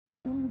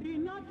Hello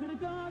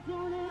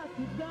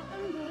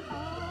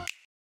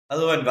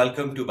and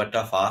welcome to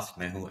बट्टा fast.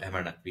 मैं हूं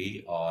अहमद नकवी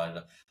और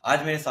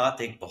आज मेरे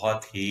साथ एक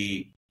बहुत ही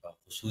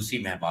खुसूसी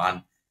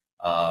मेहमान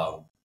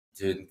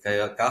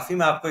जिनका काफी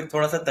मैं आपको एक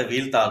थोड़ा सा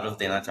तवील तारुफ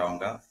देना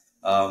चाहूंगा।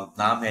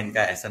 नाम है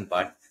इनका एहसन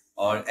भट्ट।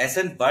 और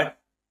एहसन भट्ट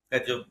का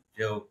जो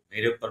जो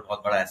मेरे ऊपर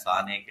बहुत बड़ा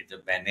एहसान है कि जब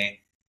मैंने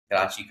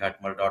कराची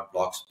खटमल dot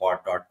blog spot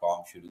dot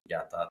com शुरू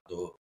किया था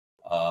तो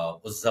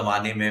उस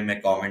जमाने में मैं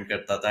कमेंट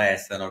करता था।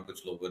 एहसन और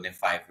कुछ लोगों ने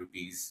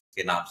 ₹5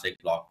 के नाम से एक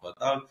ब्लॉग खोला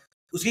था और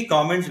उसकी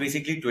comments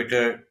basically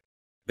Twitter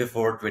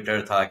before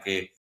Twitter था कि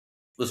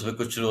उसमें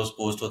कुछ रोज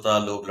पोस्ट होता,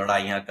 लोग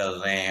लड़ाइयाँ कर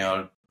रहे हैं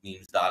और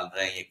मीम्स डाल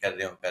रहे हैं, ये कर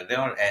रहे हैं, वो कर रहे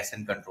हैं, और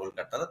एहसन कंट्रोल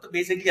करता था। तो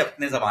बेसिकली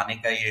अपने जमाने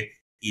का ये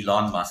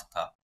इलॉन मस्क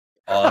था।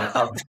 और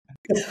अब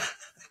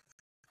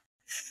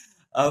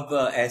अब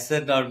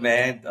एहसन और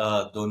मैं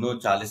दोनों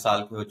 40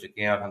 साल के हो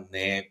चुके हैं और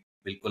हमने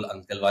बिल्कुल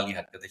अंकल वाली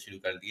हरकतें शुरू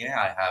कर दी हैं।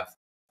 I have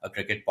a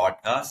cricket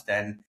podcast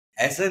and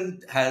Essen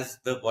has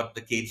what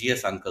the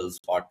KGS Uncles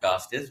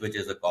podcast is, which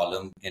is a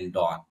column in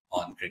Dawn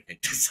on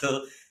cricket. So,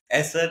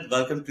 Essen,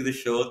 welcome to the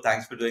show.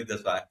 Thanks for doing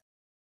this, man.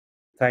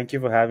 Thank you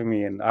for having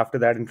me. And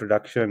after that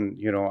introduction,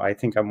 I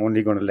think I'm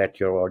only going to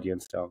let your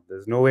audience down.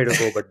 There's no way to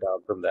go but down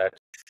from that.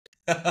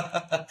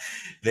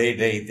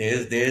 नहीं,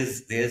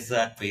 there's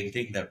that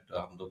painting that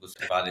हम लोग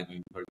उसके बारे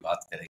में थोड़ी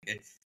बात करेंगे।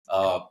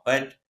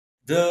 But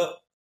the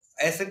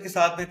Essen के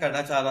साथ मैं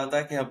करना चाह रहा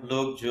था कि हम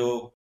लोग जो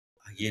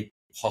ये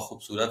बहुत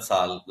खूबसूरत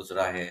साल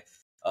गुजरा है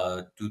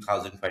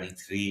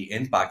 2023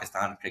 इन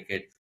पाकिस्तान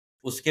क्रिकेट,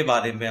 उसके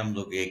बारे में हम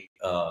लोग एक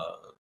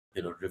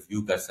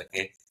रिव्यू कर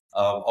सके।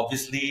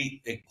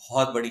 ऑब्वियसली एक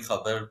बहुत बड़ी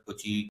खबर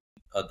कुछ ही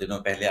दिनों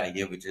पहले आई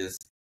है, विच इज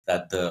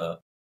दैट द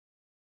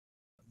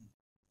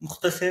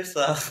मुख्तसर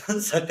सा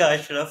ज़का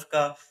अशरफ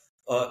का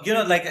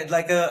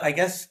like a I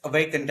guess a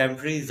very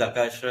contemporary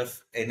Zaka Ashraf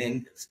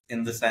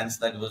in the sense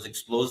that it was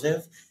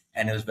explosive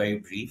and it was very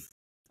brief,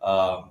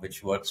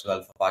 which works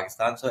well for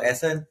Pakistan. So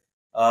Ehsan,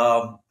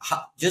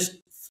 just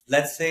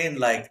let's say in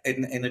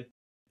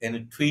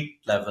a tweet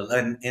level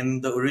and in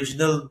the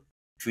original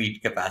tweet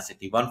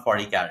capacity,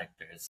 140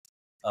 characters,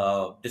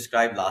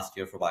 describe last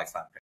year for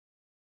Pakistan.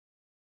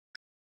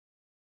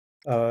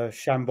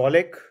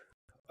 Shambolic,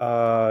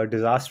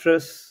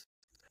 disastrous,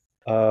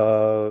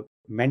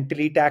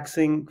 mentally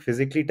taxing,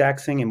 physically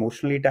taxing,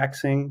 emotionally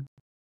taxing.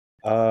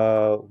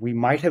 We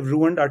might have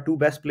ruined our two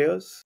best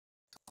players,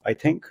 I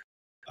think.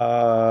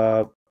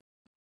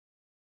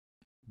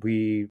 We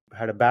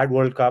had a bad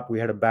World Cup. We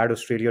had a bad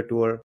Australia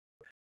tour,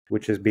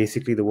 which is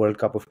basically the World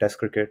Cup of Test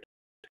cricket.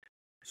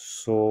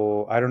 So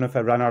I don't know if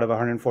I've run out of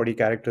 140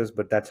 characters,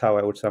 but that's how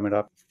I would sum it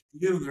up.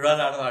 You've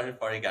run out of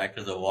 140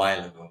 characters a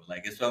while ago.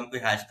 Like इसमें हम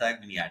कोई hashtag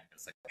भी नहीं add कर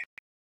सकते.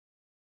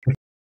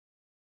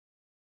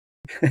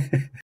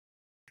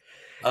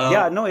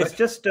 Yeah, no, it's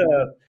just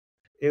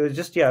it was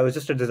just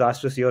a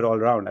disastrous year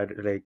all around.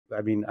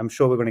 I mean, I'm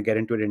sure we're going to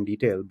get into it in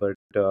detail, but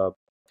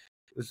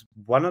it was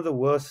one of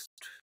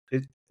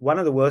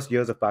the worst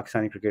years of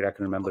Pakistani cricket I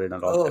can remember in a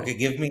long time. Okay,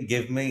 give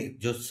me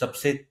जो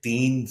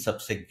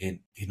सबसे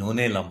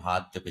घिनौने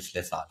लम्हात थे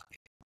पिछले साल के.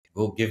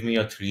 Go give me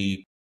your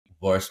 3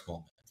 worst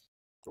moments.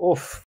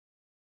 Oof.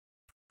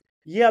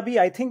 Yeah,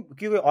 I think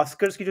क्योंकि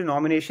Oscars की जो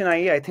nomination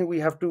I, I think we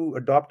have to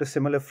adopt a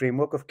similar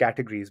framework of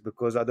categories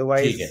because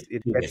otherwise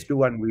it gets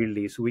too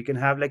unwieldy. So we can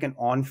have like an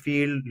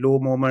on-field low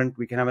moment,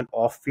 we can have an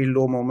off-field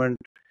low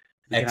moment,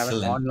 we can have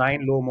an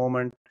online low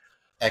moment.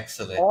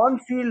 Excellent.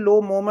 On-field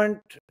low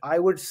moment, I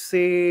would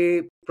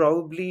say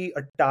probably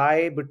a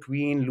tie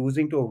between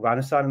losing to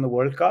Afghanistan in the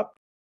World Cup,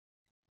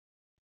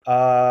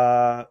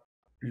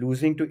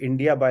 losing to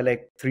India by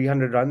like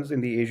 300 runs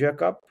in the Asia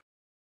Cup,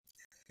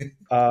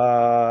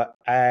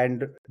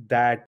 and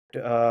that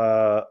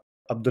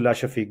Abdullah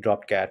Shafiq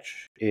dropped catch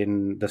in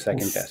the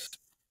second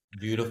test.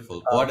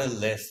 Beautiful. What a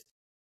list.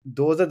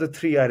 Those are the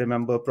 3 I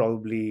remember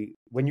probably.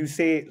 When you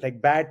say like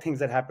bad things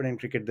that happened in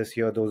cricket this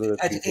year, those are the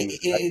 3 things.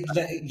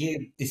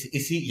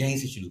 यहीं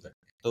से शुरू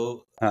करते हैं. तो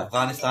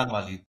अफगानिस्तान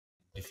वाली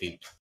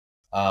defeat.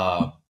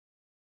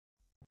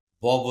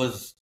 What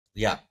was,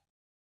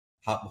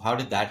 how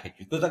did that hit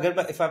you? Because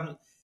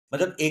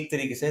मतलब एक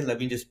तरीके से let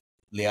me just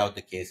lay out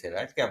the case here,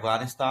 right? कि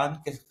अफगानिस्तान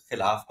के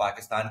खिलाफ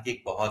पाकिस्तान की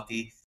एक बहुत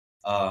ही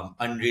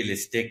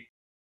अनरियलिस्टिक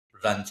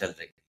रन चल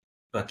रही थी.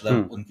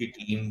 मतलब उनकी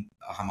टीम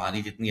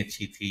हमारी जितनी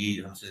अच्छी थी,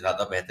 हमसे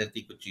ज्यादा बेहतर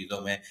थी कुछ चीजों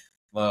में,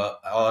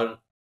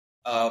 और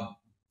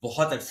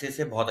बहुत अरसे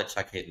से बहुत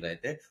अच्छा खेल रहे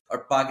थे, और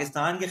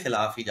पाकिस्तान के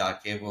खिलाफ ही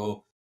जाके वो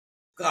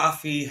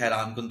काफी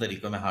हैरानकुन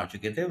तरीकों में हार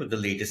चुके थे. With the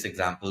latest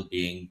example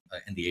being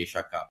in the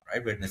Asia cup,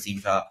 right, where Naseem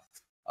Shah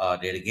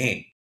did again.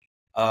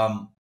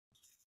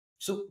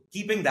 So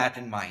keeping that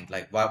in mind,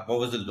 like what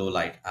was the low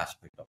light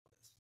aspect of this?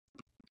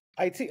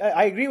 I think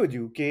I agree with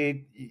you.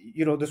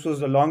 This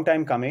was a long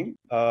time coming.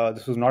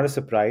 This was not a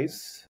surprise.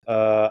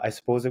 I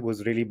suppose it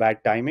was really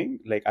bad timing.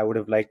 Like I would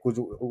have liked.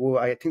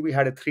 I think we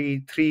had a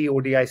three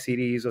ODI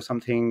series or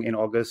something in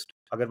August.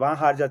 अगर वहाँ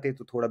हार जाते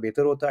तो थोड़ा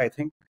बेहतर होता, I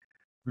think.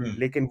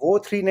 लेकिन वो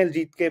 3-0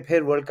 जीत के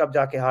फिर वर्ल्ड कप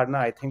जाके हारना,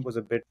 I think was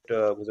a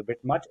bit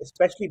much,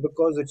 especially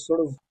because it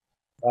sort of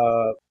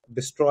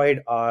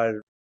destroyed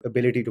our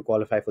ability to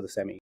qualify for the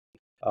semi.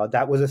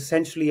 That was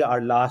essentially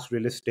our last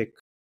realistic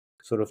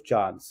sort of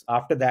chance.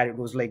 After that, it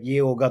was like ye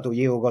hoga to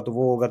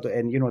wo hoga to,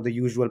 and the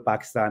usual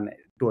Pakistan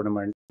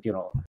tournament,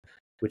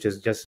 which is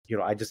just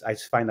I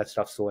just find that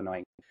stuff so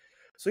annoying.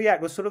 So yeah,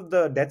 it was sort of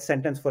the death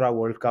sentence for our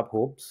World Cup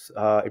hopes.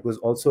 It was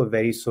also a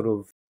very sort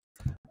of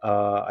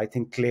I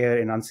think clear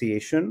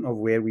enunciation of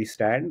where we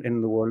stand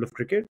in the world of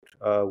cricket,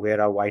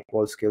 where our white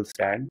ball skills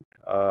stand.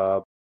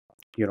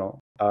 You know,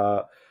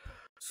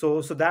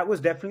 so that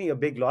was definitely a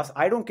big loss.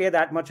 I don't care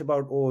that much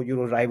about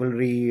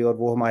rivalry or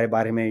वो हमारे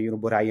बारे में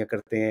बुराइयां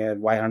करते हैं.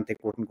 Why aren't they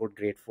quote unquote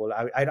grateful?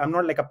 I'm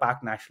not like a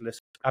Pak nationalist.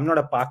 I'm not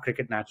a Pak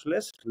cricket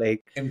nationalist.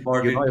 Like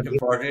Important, if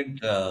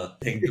important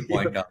thing to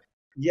point out.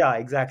 yeah,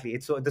 exactly.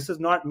 So this is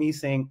not me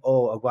saying,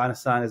 oh,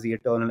 Afghanistan is the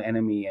eternal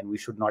enemy and we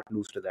should not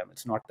lose to them.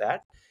 It's not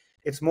that.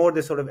 It's more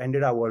they sort of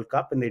ended our World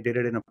Cup and they did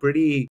it in a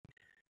pretty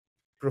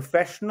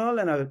professional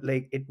and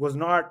like it was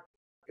not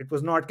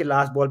कि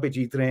last ball पे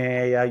जीत रहे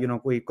हैं या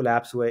कोई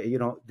collapse हुआ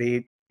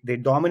है. They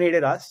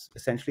dominated us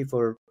essentially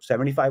for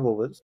 75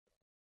 overs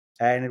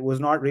and it was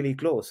not really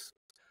close.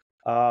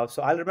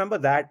 So I'll remember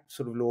that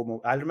sort of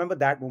I'll remember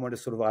that moment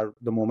as sort of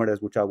the moment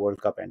as which our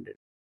World Cup ended.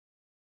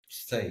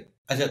 सही।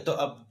 अच्छा, तो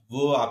अब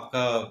वो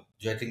आपका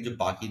जो I think जो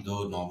बाकी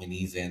दो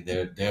nominees हैं,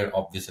 they're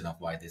obvious enough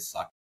why they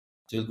suck.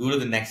 So we'll go to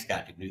the next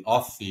category,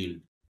 off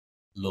field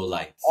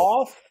lowlights.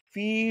 Off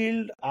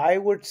field, I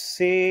would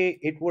say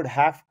it would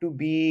have to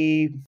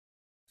be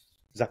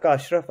Zaka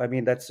Ashraf. I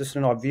mean, that's just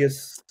an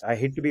obvious, I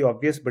hate to be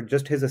obvious, but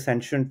just his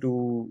ascension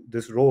to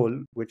this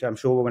role, which I'm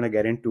sure we're going to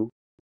get into.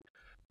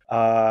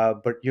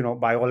 But,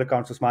 by all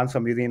accounts, Usman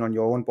Samridin on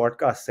your own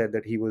podcast said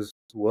that he was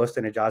worse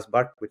than Ijaz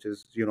Butt, which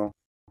is,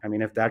 I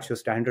mean, if that's your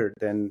standard,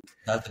 then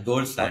That's the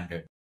gold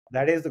standard.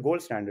 that is the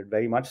gold standard,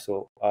 very much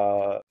so.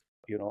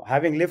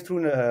 Having lived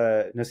through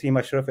Naseem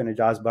Ashraf and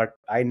Ijaz Butt,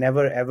 I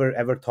never, ever,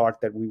 ever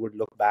thought that we would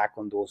look back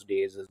on those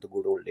days as the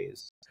good old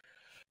days.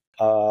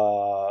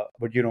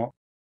 But,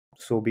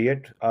 so be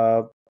it.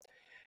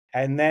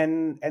 And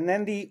then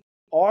the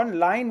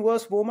online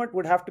worst moment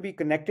would have to be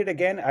connected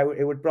again.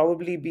 It would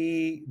probably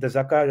be the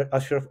Zaka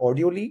Ashraf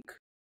audio leak.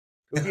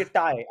 It would be a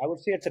tie. I would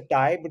say it's a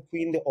tie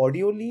between the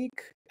audio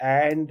leak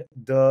and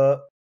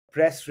the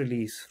press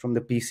release from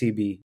the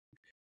PCB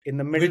in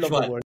the middle Which of the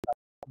one? World Cup.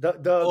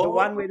 The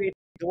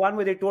one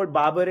where they told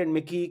Babar and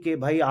Mickey कि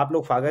भाई आप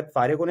लोग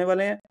फारिग होने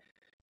वाले हैं.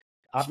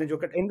 आपने जो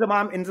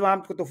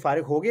इंतजाम को तो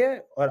फारिग हो गया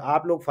और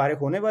आप लोग फारिग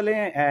होने वाले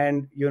हैं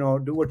and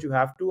do what you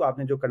have to.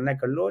 आपने जो करना है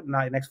कर लो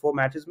next 4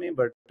 matches में,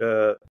 but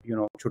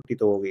छुट्टी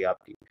तो हो गई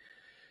आपकी.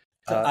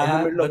 So In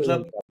the middle of the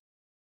World मतलब Cup.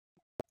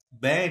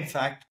 मैं in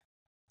fact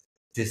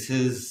this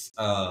is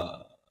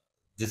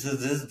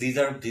these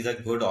are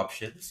good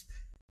options,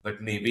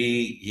 but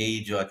maybe यही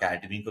जो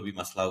academy को भी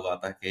मसला हुआ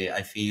था कि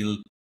I feel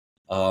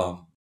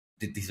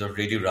these are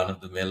really run of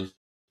the mill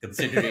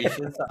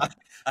considerations.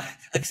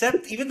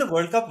 Except even the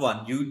World Cup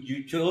one,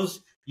 you chose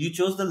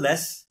the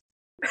less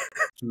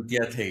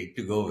chutiya thing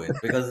to go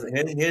with, because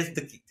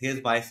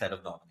here's my set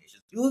of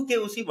nominations. क्योंकि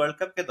उसी world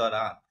cup के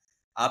दौरान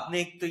आपने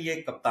एक तो ये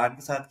कप्तान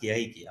के साथ किया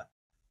ही किया.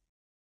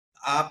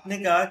 आपने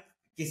कहा,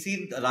 किसी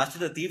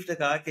राशिद लतीफ ने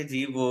कहा कि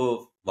जी वो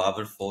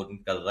बाबर फोन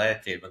कर रहा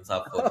है, चेयरमैन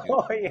साहब phone.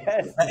 Oh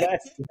yes.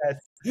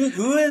 Dude,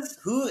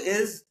 who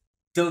is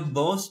the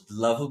most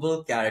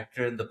lovable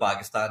character in the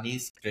Pakistani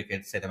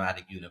cricket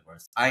cinematic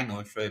universe? I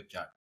know, Shoaib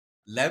Char.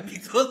 Let me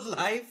go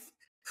live.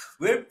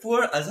 Where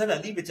poor Azhar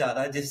Ali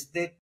बेचारा,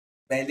 जिसने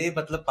पहले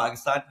मतलब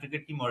पाकिस्तान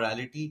क्रिकेट की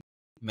morality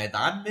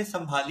मैदान में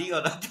संभाली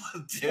और अब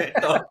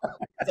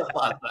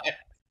संभाल रहा है.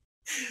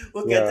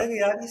 वो कहता है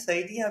कि यार ये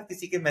सही नहीं है, आप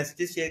किसी के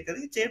मैसेजेस शेयर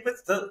करिए. चेयरमैन,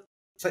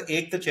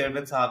 एक तो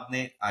चेयरमैन साहब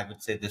ने, I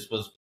would say this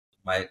was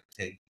my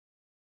thing.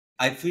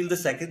 I feel the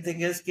second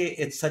thing is कि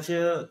it's such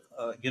a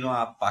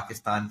आप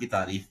पाकिस्तान की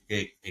तारीफ के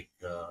एक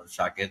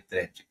शागिर्द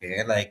रह चुके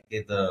हैं, like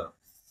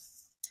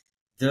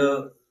the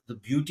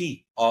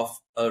beauty of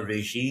a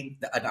regime,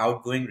 an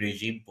outgoing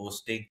regime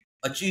posting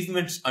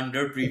achievements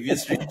under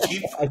previous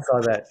regime. I saw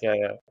that.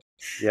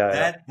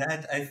 Yeah.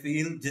 That I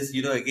feel just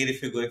again,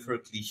 if you're going for a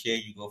cliche,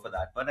 you go for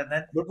that one. And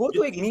then But वो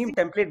तो एक meme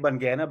template बन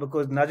गया है ना,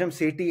 because Najam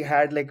Sethi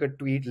had like a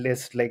tweet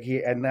list, like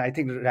and I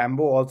think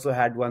Rambo also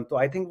had one. So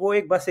I think वो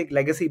एक बस एक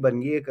legacy बन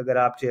गई है कि अगर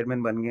आप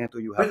chairman बन गए हैं तो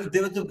you have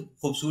to. तो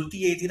खूबसूरती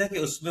यही थी ना कि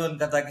उसमें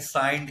उनका था कि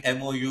signed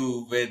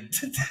MOU with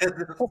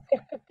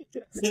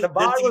The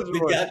bar was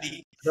lowered.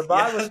 The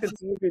bar was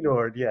considerably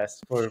lowered, yes,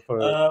 for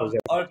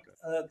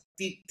और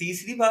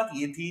तीसरी बात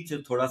ये थी जो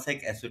थोड़ा सा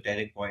एक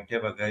esoteric point है,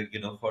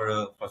 अगर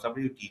for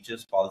somebody who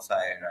teaches pol sci,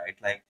 right,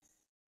 like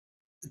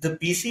the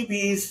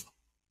PCBs,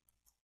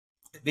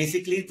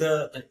 basically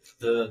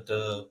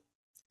the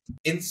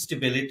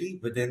instability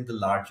within the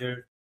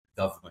larger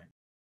government,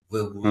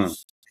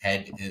 whose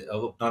head,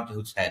 not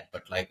whose head,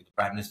 but like the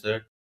prime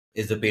minister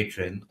is the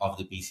patron of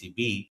the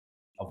PCB.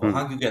 अब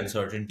वहाँ क्योंकि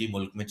uncertainty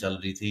मुल्क में चल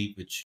रही थी,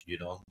 which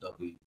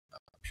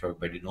I'm sure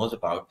everybody knows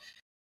about,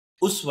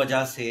 उस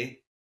वजह से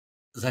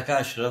Zaka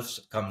Ashraf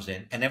comes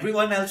in, and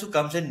everyone else who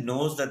comes in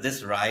knows that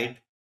this ride,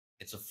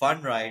 it's a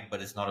fun ride,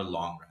 but it's not a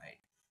long ride.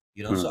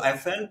 So I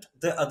felt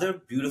the other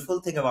beautiful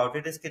thing about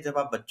it is कि जब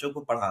आप बच्चों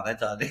को पढ़ाना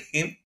चाह रहे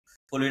हैं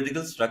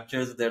political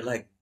structures, they're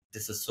like,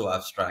 this is so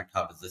abstract,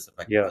 how does this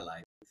affect Yeah. my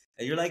life?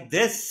 And you're like,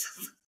 this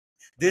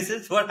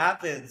is what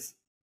happens.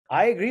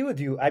 I agree with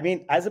you. I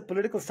mean, as a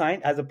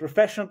as a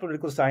professional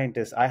political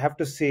scientist, I have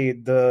to say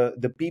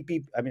the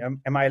PP. I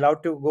mean, am I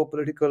allowed to go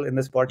political in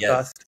this Yes.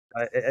 podcast?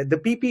 The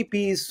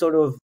PPP's sort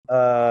of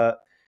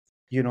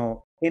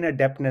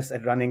inadeptness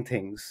at running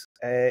things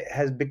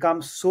has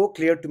become so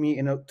clear to me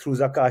through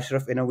Zaka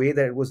Ashraf in a way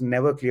that it was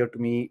never clear to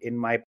me in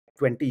my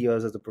 20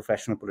 years as a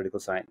professional political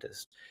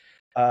scientist.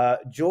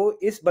 जो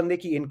इस बंदे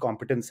की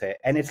incompetence है,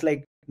 and it's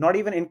like not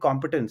even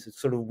incompetence,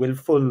 it's sort of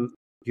willful,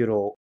 you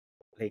know,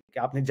 like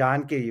आपने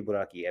जान के ये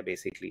बुरा किया है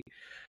basically.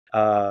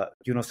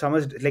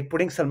 Like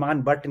putting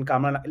Salman Butt in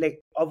Kamran,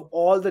 like of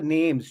all the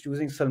names,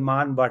 choosing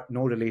Salman Butt,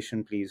 no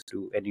relation, please,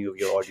 to any of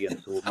your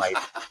audience who might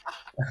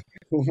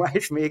who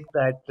might make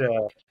that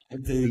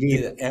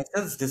leap. The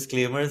essence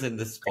disclaimers in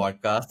this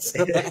podcast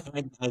are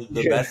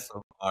the Yeah. best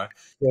so far.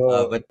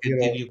 So, But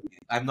continue, please.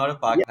 I'm not a yeah,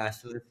 Pak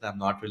nationalist. I'm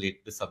not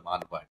related to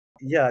Salman, but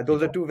yeah, you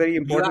those are know, two very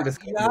important you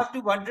disclaimers. have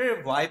to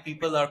wonder why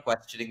people are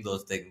questioning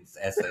those things,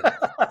 Essence.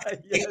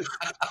 Yes.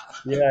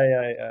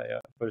 Yeah,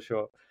 for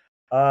sure.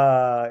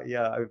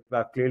 Yeah,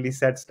 I've clearly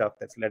said stuff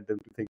that's led them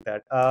to think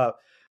that.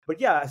 But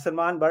yeah,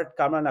 Salman Butt,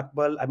 Kamran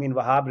Akbal, I mean,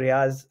 Wahab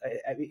Riaz,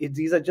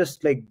 these are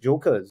just like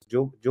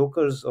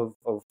jokers of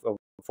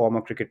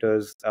former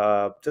cricketers.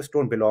 Just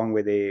don't belong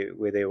where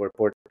they were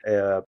put.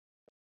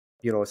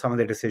 Some of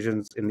their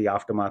decisions in the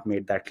aftermath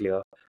made that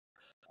clear.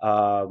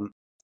 Um,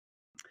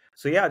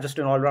 so yeah, just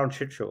an all-round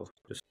shit show,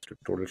 just a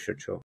total shit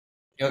show.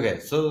 Okay,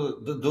 so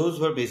those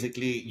were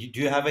basically.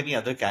 Do you have any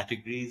other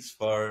categories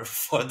for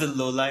for the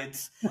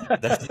lowlights?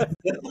 That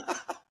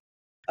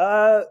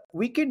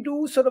We can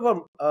do sort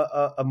of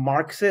a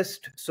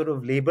Marxist sort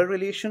of labor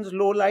relations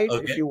low light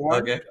if okay, you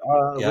want, okay,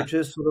 yeah. which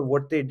is sort of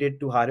what they did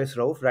to Haris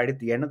Rauf right at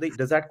the end of the.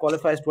 Does that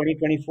qualify as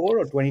 2024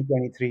 or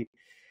 2023?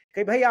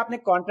 कि भाई आपने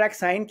contract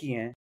sign किए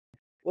हैं,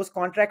 उस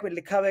contract में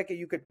लिखा हुआ है कि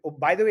you could. Oh,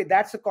 by the way,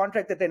 that's a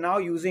contract that they're now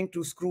using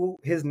to screw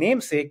his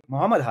namesake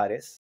Mohammed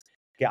Haris.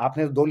 कि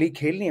आपने दो लीग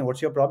खेलनी है,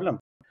 what's your problem?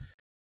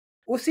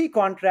 उसी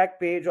कॉन्ट्रैक्ट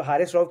पे जो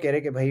हारिस रऊफ कह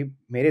रहे कि भाई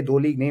मेरे दो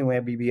लीग नहीं हुए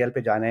बीबीएल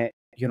पे जाना है,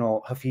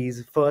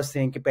 हफीज फर्स्ट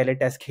थिंग कि पहले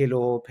टेस्ट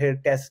खेलो, फिर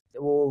टेस्ट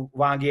वो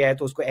वहां गया है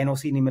तो उसको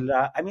एनओसी नहीं मिल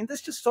रहा. I mean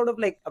this just sort of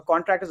like a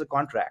contract is a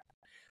contract.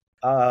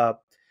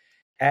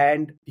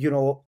 And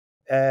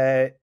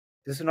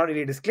this is not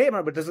really a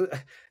disclaimer, but this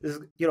is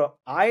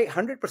I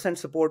 100%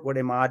 support what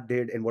Imad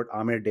did and what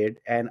Amir did,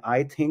 and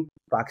I think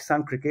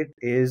Pakistan cricket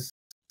is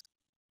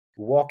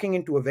walking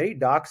into a very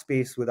dark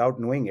space without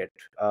knowing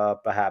it.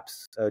 Perhaps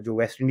जो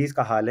West Indies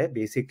का हाल है,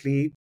 basically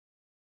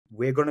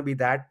we're going to be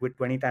that with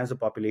 20 times the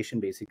population,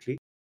 basically.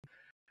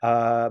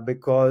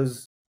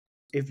 Because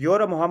if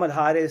you're a Muhammad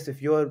Haris,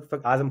 if you're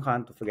Azam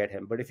Khan, to forget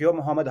him, but if you're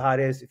Muhammad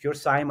Haris, if you're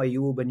Saim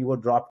Ayub and you were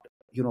dropped,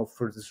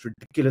 for this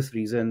ridiculous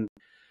reason,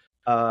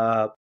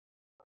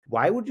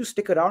 why would you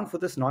stick around for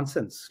this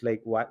nonsense?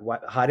 Like, why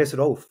Haris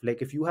Rauf?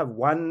 Like, if you have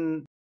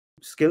one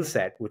skill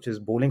set, which is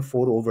bowling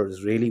 4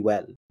 overs really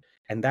well,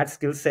 and that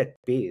skill set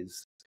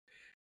pays,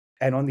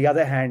 and on the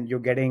other hand, you're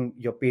getting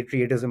your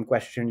patriotism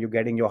questioned, you're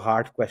getting your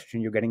heart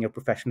questioned, you're getting your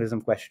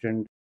professionalism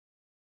questioned.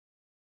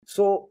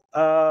 So,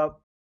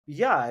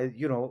 yeah,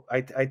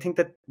 I think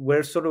that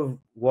we're sort of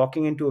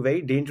walking into a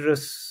very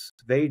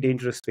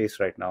dangerous space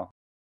right now.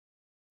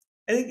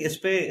 I think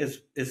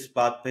इस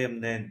बात पे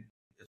हमने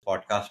इस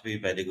podcast पे भी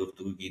पहले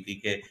गुफ्तगू की थी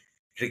कि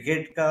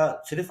क्रिकेट का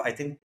सिर्फ आई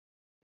थिंक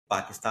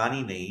पाकिस्तान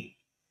ही नहीं,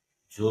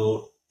 जो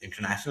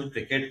इंटरनेशनल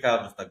क्रिकेट का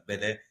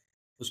मुस्तकबिल है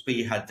उस पर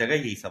ये हर जगह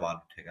यही सवाल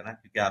उठेगा ना,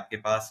 क्योंकि आपके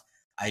पास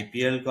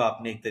आईपीएल को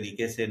आपने एक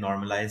तरीके से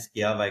नॉर्मलाइज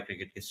किया हुआ है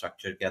क्रिकेट के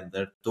स्ट्रक्चर के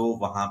अंदर, तो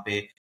वहां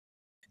पे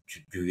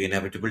जो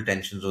इनएविटेबल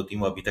टेंशन होती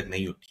हैं वो अभी तक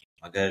नहीं उठी.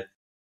 अगर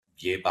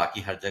ये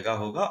बाकी हर जगह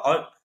होगा,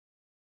 और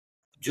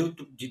जो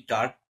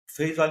डार्क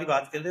फेज वाली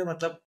बात कर रहे हो,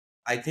 मतलब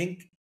आई थिंक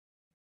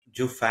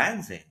जो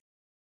फैंस हैं,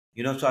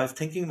 so I was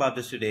thinking about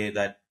this today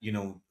that,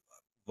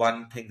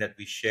 one thing that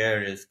we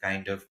share is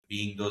kind of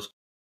being those,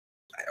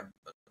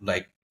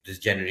 like this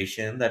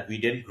generation that we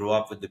didn't grow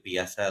up with the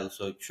PSL.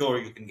 So sure,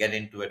 you can get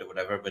into it or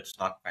whatever, but it's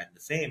not kind of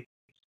the same.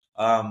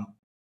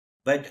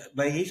 But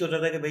मैं यही सोच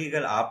रहा था कि भाई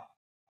अगर आप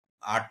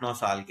 8-9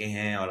 साल के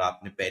हैं और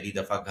आपने पहली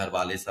दफा घर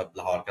वाले सब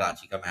लाहौर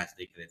कराची का मैच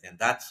देख रहे थे, and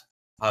that's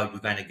how you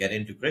kind of get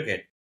into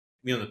cricket.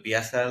 The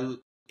PSL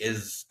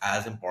is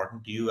as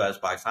important to you as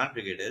Pakistan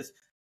cricket is,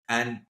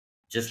 and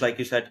just like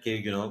you said,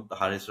 the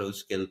Haris Rose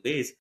skill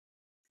base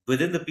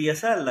within the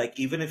PSL, like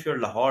even if you're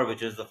Lahore,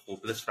 which is the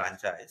hopeless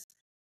franchise,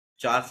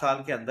 4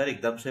 साल के अंदर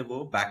एकदम से वो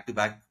back to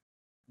back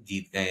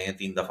जीत गए हैं,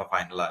 3 दफा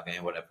final आ गए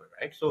हैं, whatever,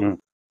 right? So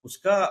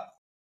उसका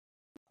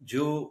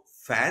जो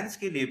फैंस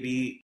के लिए भी,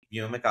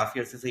 मैं काफी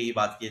अरसे से ये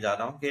बात किए जा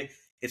रहा हूँ कि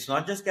इट्स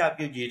नॉट जस्ट कि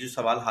आपके ये जो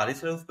सवाल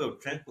हारिस रऊफ पे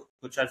उठ रहे हैं,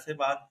 कुछ अरसे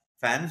बाद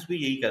फैंस भी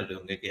यही कर रहे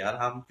होंगे कि यार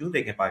हम क्यों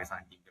देखें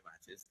पाकिस्तान टीम के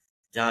मैचेस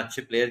जहाँ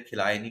अच्छे प्लेयर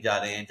खिलाए नहीं जा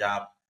रहे हैं, जहाँ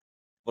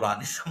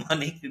पुराने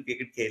जमाने की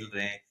क्रिकेट खेल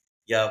रहे हैं,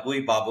 या वही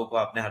बाबों को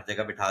आपने हर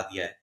जगह बिठा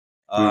दिया है.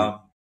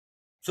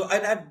 So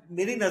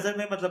मेरी नजर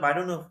में मतलब I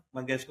don't know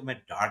मगर इसको मैं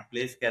dark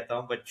place कहता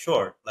हूँ, but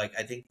sure, like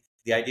I think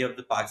the idea of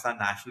the Pakistan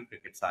national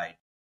cricket side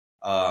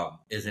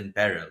is in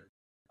peril.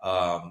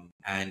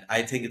 And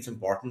I think it's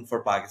important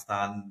for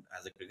Pakistan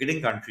as a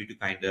cricketing country to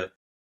kind of,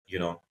 you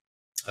know,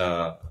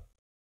 uh,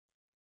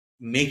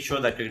 make sure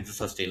that it's a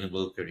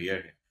sustainable career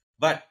here.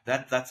 But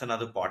that's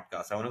another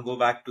podcast. I want to go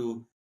back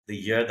to the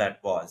year that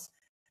was.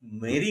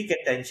 मेरी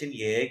contention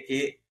ये है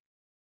कि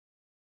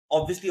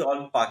obviously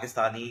all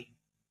Pakistani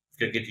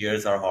cricket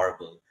years are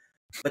horrible,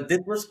 but this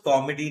was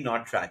comedy,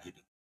 not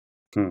tragedy.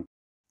 Hmm.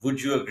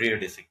 Would you agree or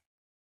disagree?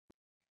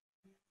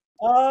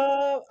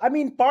 I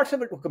mean, parts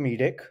of it were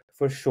comedic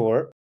for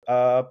sure.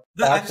 No,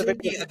 Parts of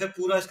actually, it. अगर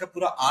पूरा इसका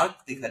पूरा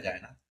arc देखा जाए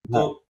ना, तो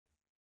हाँ,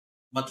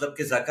 मतलब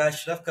कि ज़का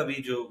अशरफ का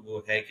भी जो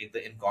वो है कि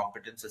द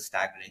इनकॉम्पिटेंस इज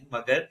स्टैगरिंग,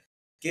 मगर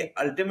कि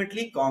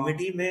अल्टीमेटली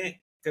कॉमेडी में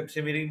कब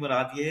से मेरी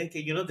मुराद ये है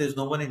कि you know there is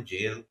no one in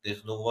jail, there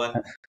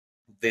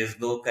is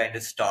know kind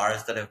of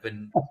stars that have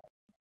been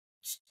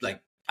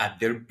like at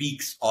their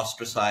peaks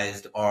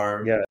ostracized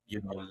or yeah, you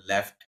know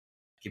left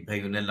कि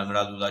भाई उन्हें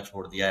लंगड़ा लूला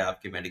छोड़ दिया है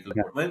आपके मेडिकल yeah,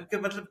 रिपोर्ट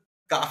में, मतलब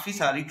काफी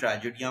सारी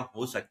ट्रेजेडियां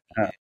हो सकती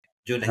हाँ, हैं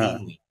जो नहीं हाँ.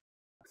 हुई.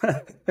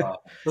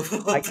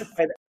 I guess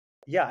by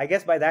yeah, I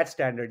guess by that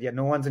standard, yeah,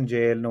 no one's in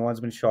jail, no one's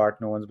been shot,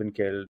 no one's been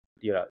killed.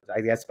 Yeah,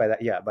 I guess by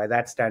that, yeah, by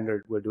that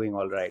standard, we're doing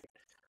all right.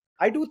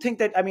 I do think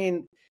that, I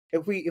mean,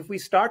 if we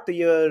start the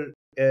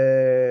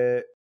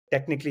year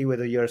technically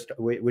with a year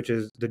which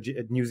is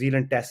the New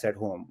Zealand test at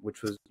home,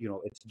 which was, you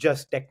know, it's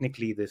just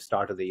technically the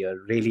start of the year.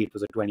 Really, it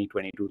was a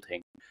 2022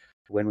 thing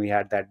when we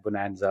had that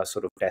bonanza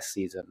sort of test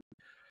season.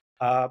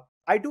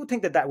 I do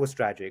think that was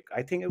tragic.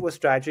 I think it was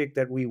tragic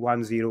that we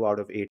won 0 out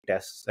of 8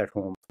 tests at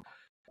home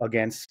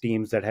against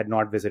teams that had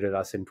not visited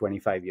us in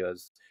 25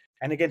 years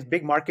and against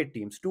big market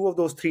teams. 2 of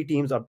those 3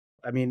 teams are,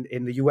 I mean,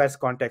 in the US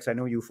context, I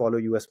know you follow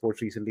US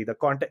sports recently.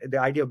 The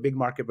idea of big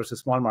market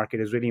versus small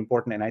market is really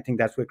important. And I think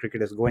that's where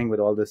cricket is going with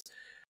all this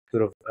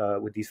sort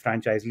of, with these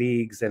franchise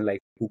leagues and like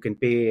who can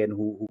pay and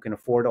who can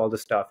afford all the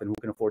stuff and who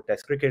can afford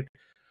test cricket.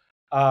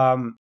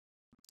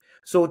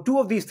 So 2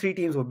 of these 3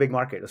 teams were big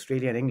market,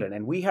 Australia and England.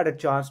 And we had a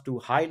chance to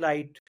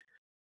highlight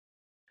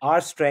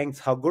our strengths,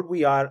 how good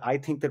we are. I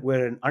think that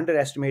we're an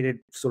underestimated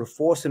sort of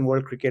force in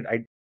world cricket.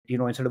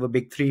 Instead of a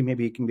big 3,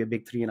 maybe it can be a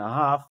big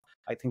 3.5.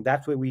 I think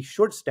that's where we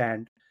should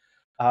stand.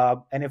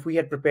 And if we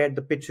had prepared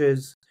the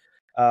pitches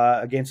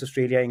against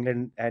Australia,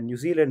 England, and New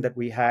Zealand that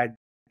we had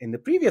in the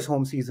previous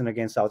home season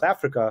against South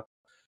Africa,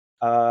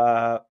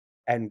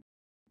 and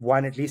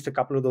won at least a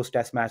couple of those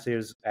test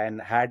matches and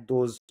had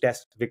those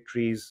test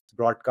victories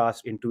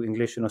broadcast into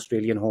English and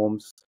Australian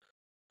homes,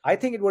 I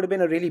think it would have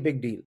been a really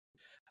big deal.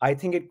 I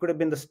think it could have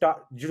been the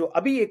start. जो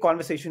अभी ये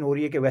conversation हो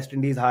रही है कि West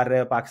Indies हार रहा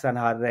है, Pakistan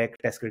हार रहा है,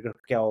 Test cricket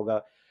क्या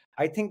होगा?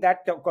 I think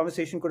that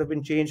conversation could have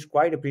been changed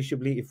quite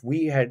appreciably if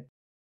we had,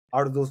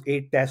 out of those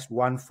 8 tests,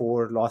 won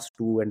 4, lost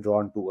 2, and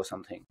drawn 2 or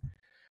something.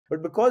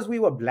 But because we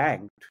were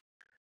blanked,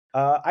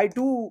 I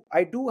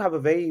do have a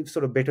very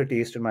sort of bitter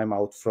taste in my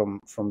mouth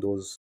from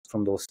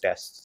those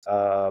tests.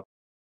 So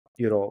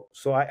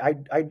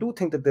I do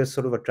think that there's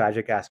sort of a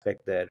tragic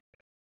aspect there.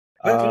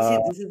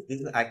 Well, see,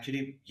 this is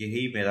actually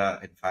यही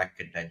मेरा in fact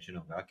contention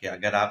होगा कि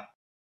अगर आप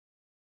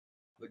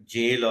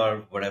jail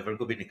और whatever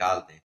को भी निकाल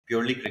दें,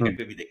 purely cricket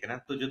पे भी देखें ना,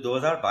 तो जो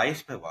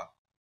 2022 में हुआ,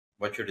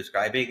 what you're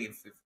describing,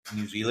 if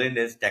New Zealand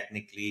is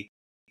technically,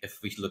 if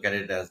we look at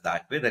it as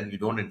that way, then you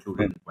don't include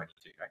it in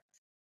 23,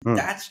 right?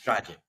 That's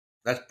tragic.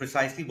 That's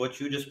precisely what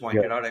you just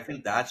pointed out. I feel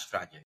that's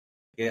tragic.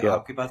 कि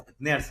आपके पास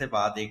इतने अरसे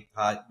बाद एक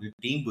था,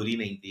 team बुरी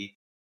नहीं थी,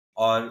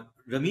 और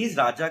रमीज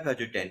राजा का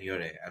जो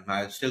टेन्योर है, and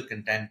I still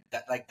contend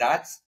that like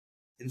that's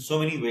in so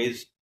many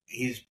ways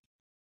he's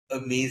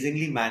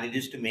amazingly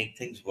manages to make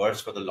things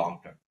worse for the long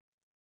term.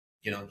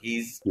 You know,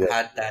 he's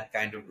had that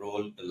kind of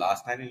role the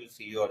last time he was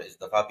CEO और इस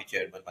दफा भी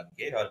chairman बन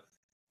के, और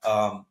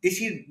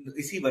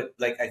इसी but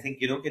like I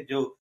think you know कि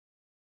जो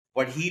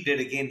what he did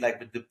again like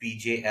with the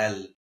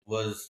PJL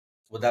was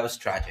that was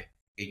tragic.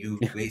 You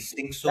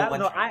wasting so much.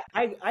 No,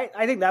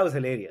 I think that was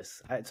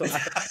hilarious. That's I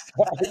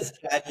tragic,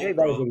 think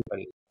that was bro. really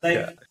funny. Like,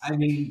 Yeah. I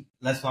mean,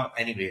 let's not.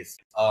 Anyways,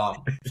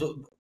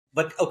 so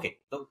but okay,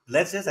 so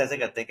let's just ऐसे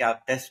करते हैं कि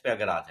आप test पे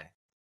अगर आ जाए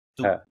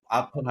तो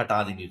आप तो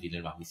हटा दें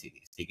न्यूजीलैंड वाली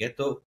सीरीज, ठीक है?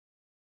 तो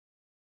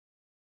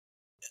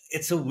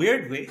it's a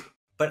weird way,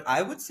 but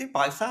I would say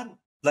Pakistan,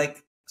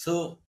 like,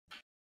 so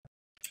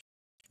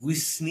we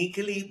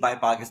sneakily by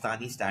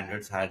Pakistani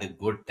standards had a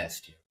good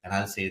test here, and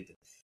I'll say that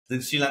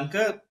the Sri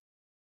Lanka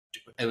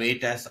away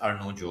tests are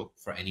no joke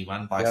for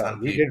anyone. Pakistan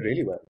we played did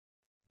really well.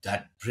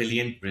 that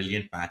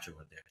brilliant match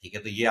over there, ठीक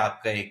है? तो ये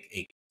आपका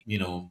एक you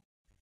know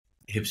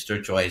hipster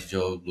choice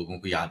जो लोगों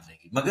को याद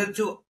रहेगी, मगर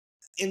जो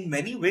in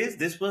many ways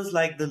this was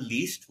like the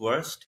least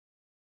worst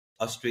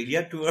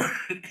Australia tour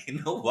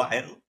in a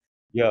while.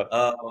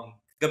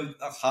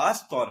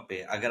 खास तौर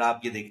पे अगर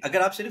आप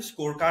अगर आप सिर्फ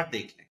स्कोर कार्ड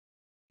देख लें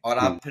और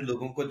आप फिर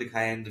लोगों को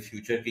दिखाएं इन द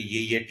फ्यूचर कि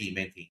ये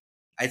टीमें थी,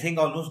 I think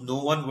almost no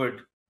one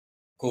would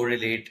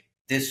correlate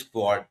this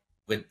squad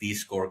with these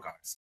score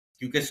cards,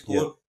 क्योंकि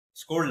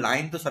स्कोर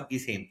लाइन तो सबकी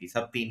सेम थी,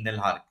 सब 3-0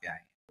 हार के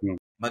आए,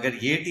 मगर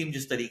ये टीम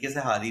जिस तरीके से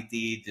हारी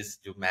थी, जिस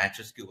जो मैच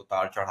उसके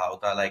उतार चढ़ाव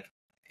था, like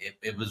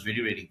it was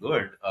really really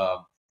good.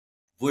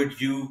 Would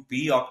you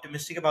be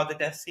optimistic about the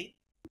test scene?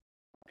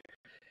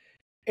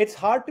 It's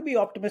hard to be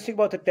optimistic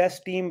about the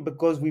test team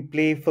because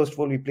first of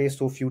all, we play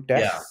so few Yeah,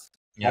 tests.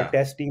 Our yeah.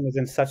 test team is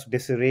in such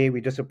disarray.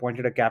 We just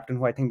appointed a captain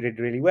who I think did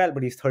really well,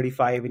 but he's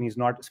 35 and he's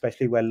not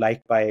especially well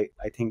liked by,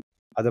 I think,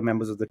 other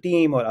members of the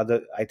team or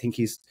I think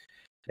he's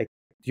like,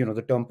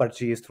 the term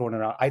Parchi is thrown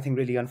around, I think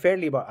really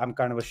unfairly, but I'm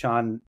kind of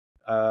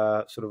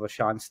sort of a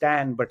Shan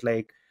stan, but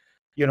like,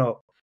 you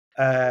know,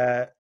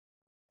 uh,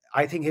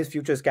 I think his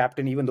future as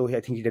captain, even though I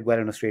think he did well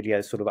in Australia,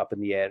 is sort of up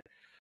in the air.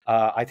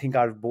 I think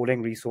our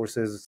bowling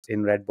resources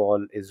in red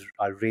ball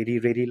are really,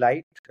 really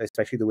light,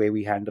 especially the way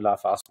we handle our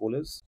fast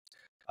bowlers.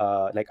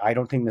 Like I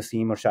don't think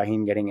Naseem or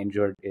Shaheen getting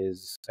injured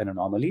is an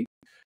anomaly,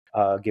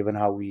 given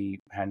how we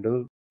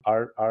handle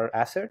our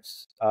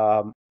assets.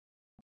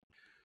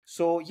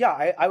 So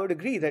yeah, I would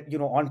agree that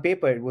on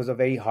paper it was a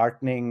very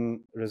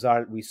heartening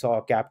result. We saw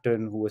a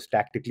captain who was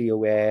tactically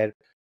aware.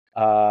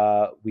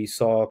 We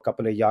saw a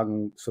couple of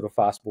young sort of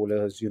fast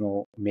bowlers,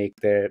 make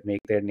their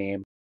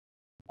name.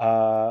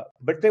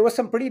 But there were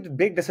some pretty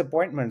big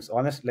disappointments,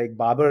 honest, like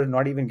Babar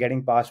not even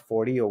getting past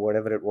 40 or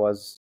whatever it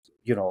was.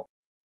 You know,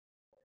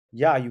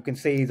 yeah, you can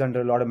say he's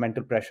under a lot of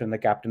mental pressure in the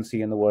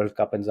captaincy in the World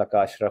Cup and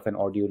Zaka Ashraf and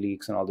audio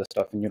leaks and all this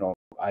stuff. And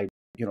I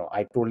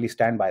totally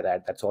stand by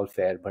that. That's all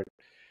fair. But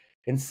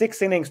in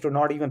 6 innings to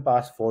not even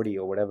pass 40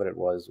 or whatever it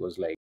was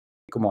like,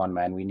 come on,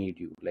 man, we need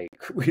you. Like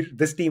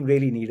this team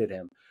really needed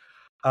him.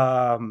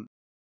 Um,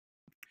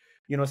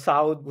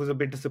 Saud was a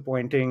bit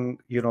disappointing.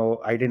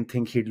 I didn't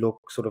think he'd look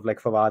sort of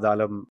like Fawad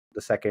Alam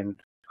the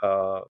second.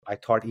 I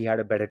thought he had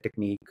a better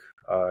technique.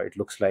 It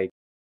looks like,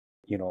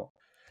 you know,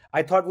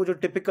 I thought वो जो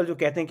typical जो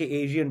कहते हैं कि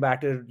Asian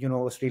batter,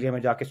 Australia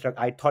में जाके struck.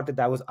 I thought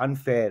that was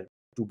unfair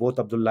to both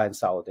Abdullah and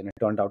Saud, and it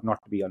turned out not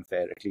to be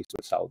unfair, at least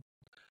with Saud.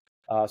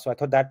 So I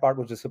thought that part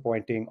was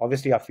disappointing.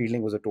 Obviously, our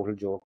fielding was a total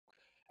joke.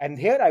 And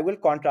here I will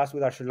contrast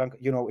with our Sri Lanka.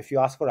 If you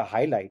ask for a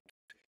highlight,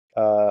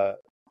 uh,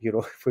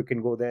 if we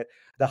can go there,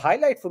 the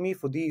highlight for me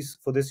for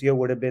this year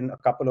would have been a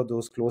couple of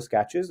those close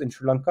catches in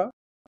Sri Lanka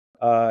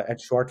at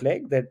short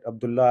leg that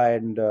Abdullah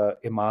and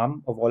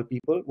Imam of all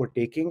people were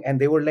taking, and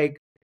they were like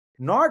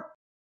not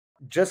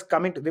just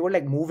coming to, they were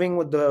like moving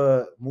with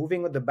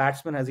the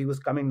batsman as he was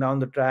coming down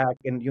the track,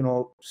 and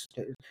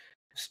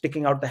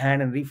sticking out the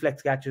hand and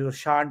reflex catches or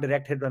Shan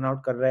direct hit run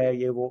out kar raha hai,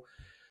 ye wo.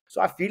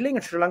 So our fielding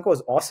in Sri Lanka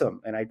was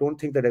awesome, and I don't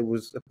think that it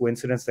was a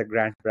coincidence that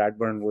Grant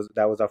Bradburn was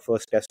our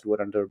first test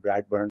tour under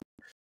Bradburn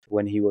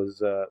when he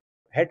was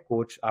head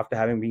coach after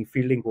having been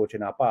fielding coach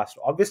in our past.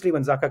 Obviously,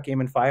 when Zaka came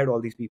and fired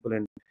all these people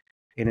and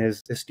in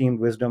his esteemed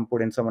wisdom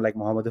put in someone like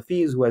Mohammad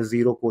Hafiz who has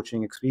zero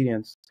coaching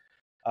experience.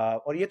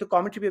 और ये तो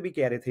commentary पे भी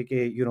कह रहे थे कि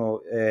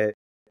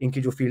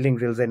इनकी जो फील्डिंग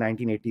ड्रिल्स है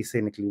 1980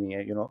 से निकली हुई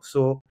है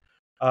so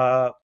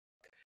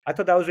I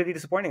thought that was really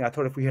disappointing. I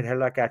thought if we had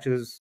held our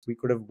catches we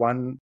could have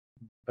won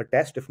a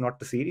test if not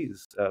the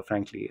series,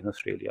 frankly, in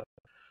Australia.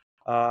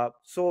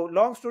 So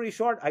long story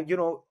short,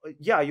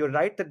 yeah, you're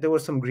right that there were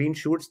some green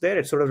shoots there.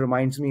 It sort of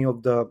reminds me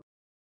of the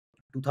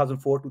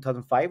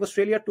 2004-2005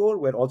 Australia tour,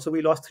 where also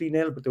we lost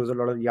 3-0, but there was a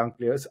lot of young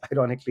players.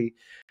 Ironically,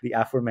 the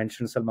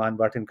aforementioned Salman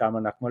Butt and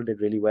Karman Akmal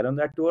did really well on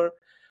that tour.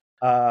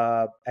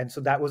 And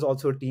so that was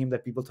also a team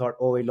that people thought,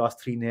 oh, we lost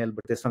 3-0,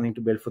 but there's something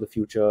to build for the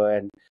future.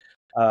 And,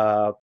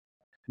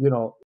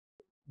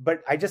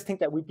 but I just think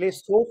that we play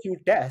so few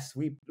tests.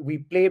 We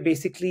play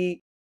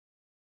basically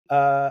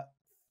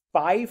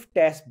 5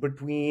 tests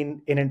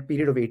in a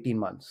period of 18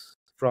 months,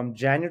 from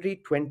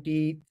January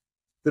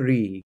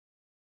 23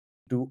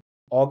 to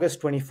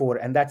August 24,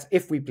 and that's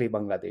if we play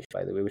Bangladesh,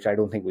 by the way, which I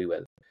don't think we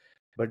will.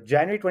 But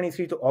January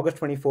 23 to August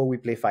 24, we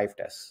play 5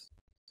 tests,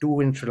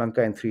 2 in Sri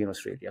Lanka and 3 in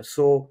Australia.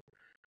 So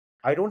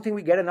I don't think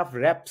we get enough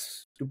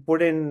reps to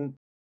put in,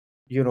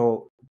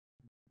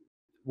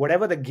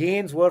 whatever the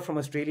gains were from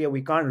Australia,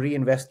 we can't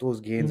reinvest those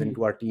gains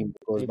into our team,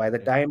 because by the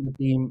time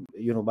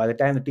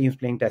the team's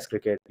playing test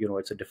cricket,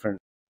 it's a different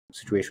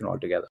situation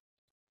altogether.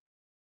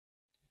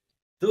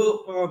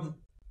 So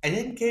I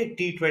think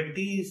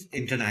T20s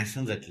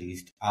internationals at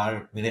least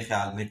are मेरे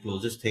ख्याल में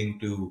closest thing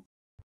to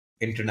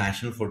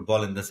international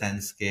football in the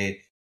sense के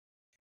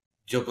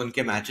जब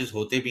उनके matches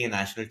होते भी हैं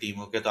national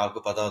टीमों के तो आपको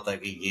पता होता है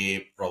कि ये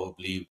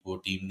probably वो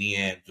टीम नहीं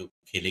है जो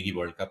खेलेगी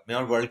वर्ल्ड कप में,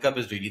 और world cup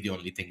is really the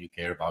only thing you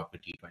care about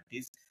with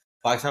T20s.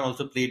 Pakistan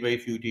also played very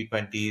few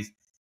T20s.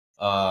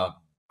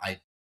 I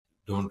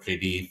don't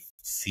really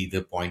see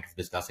the point of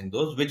discussing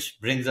those, which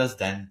brings us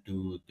then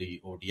to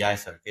the ODI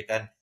circuit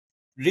and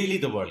really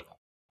the World Cup.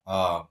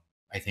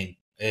 I think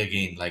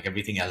again, like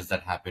everything else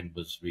that happened,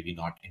 was really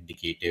not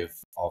indicative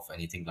of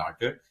anything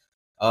larger.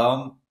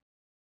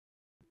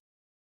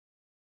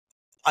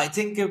 I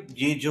think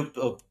ये जो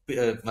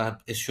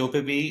इस show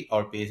पे भी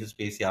और pace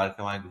space यार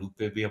के हमारे group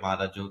पे भी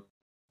हमारा जो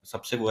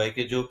सबसे वो है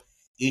कि जो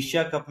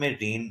एशिया कप में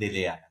रेन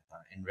डिले आया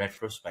था, इन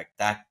retrospect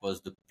that was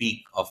the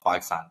peak of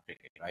Pakistan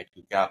cricket, right?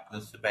 क्योंकि आपने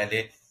उससे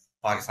पहले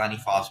पाकिस्तानी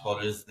फास्ट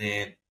बॉलर्स ने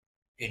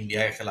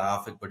इंडिया के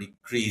खिलाफ एक बड़ी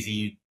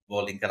क्रेजी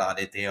बॉलिंग करा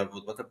रहे थे और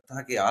वो मतलब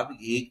था कि यार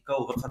एक का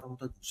ओवर खत्म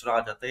होता है दूसरा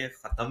आ जाता है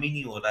खत्म ही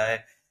नहीं हो रहा है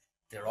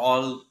they're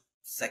all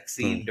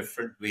sexy Hmm. in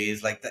different ways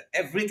like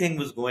everything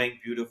was going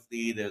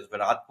beautifully there's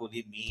Virat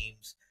Kohli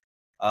memes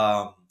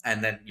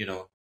and then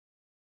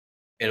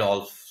it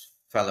all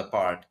fell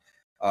apart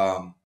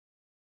um,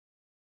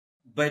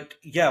 but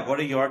yeah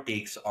what are your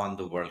takes on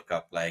the World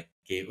Cup like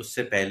कि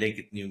उससे पहले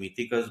कितनी उम्मीद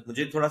थी because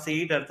मुझे थोड़ा सा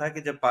यही डर था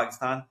कि जब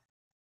Pakistan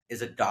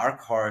is a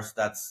dark horse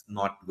that's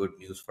not good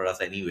news for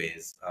us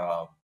anyways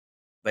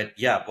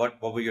but yeah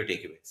what were your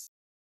takeaways.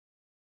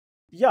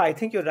 Yeah, I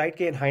think you're right.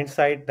 In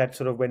hindsight, that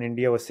sort of when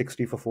India was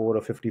 60 for 4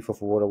 or 50 for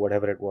 4 or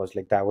whatever it was,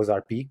 like that was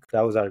our peak.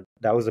 That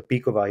was the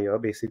peak of our year,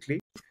 basically.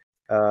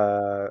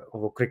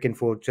 वो cricket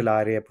for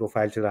चला रहे हैं,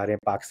 profile चला रहे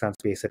हैं, Pakistan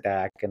space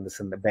attack and this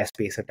and the best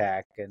space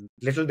attack. And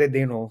little did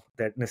they know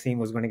that Naseem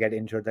was going to get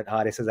injured, that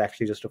Haris is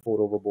actually just a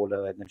 4-over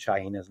bowler, and then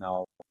Shaheen is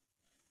now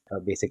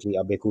basically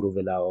Abe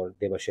Kuruvilla or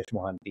Devashish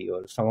Mohanty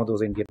or some of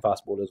those Indian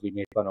fast bowlers we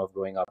made fun of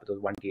growing up,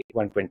 those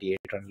 128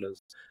 runners.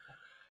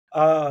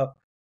 Uh,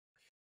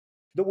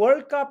 the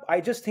World Cup, I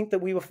just think that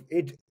we were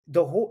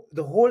the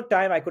whole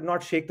time I could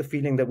not shake the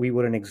feeling that we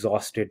were an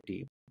exhausted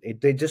team.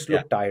 They just Yeah,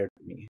 looked tired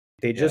to me.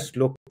 They yeah, just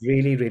looked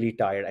really, really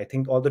tired. I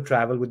think all the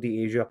travel with the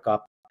Asia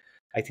Cup,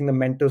 I think the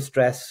mental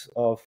stress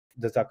of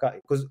the Zaka,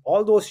 because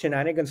all those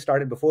shenanigans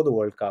started before the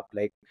World Cup.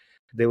 Like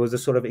there was a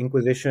sort of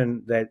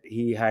inquisition that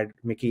he had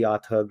Mickey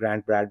Arthur,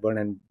 Grant Bradburn,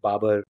 and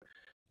Babar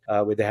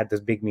where they had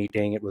this big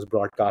meeting. It was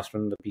broadcast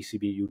on the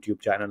PCB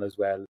YouTube channel as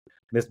well.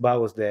 Misbah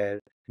was there.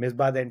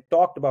 Misbah then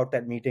talked about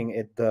that meeting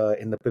in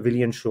the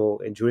pavilion show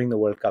and during the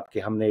World Cup. कि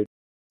हमने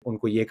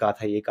उनको ये कहा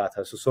था, ये कहा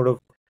था. So sort of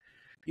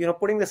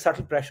putting the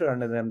subtle pressure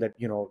under them that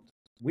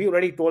we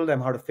already told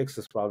them how to fix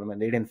this problem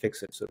and they didn't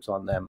fix it, so it's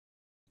on them.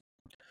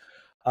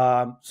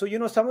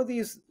 So some of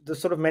the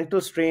sort of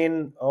mental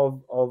strain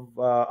of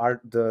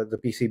the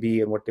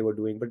PCB and what they were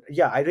doing. But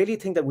yeah, I really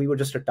think that we were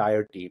just a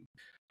tired team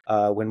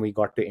when we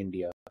got to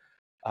India.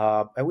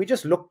 And we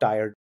just looked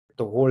tired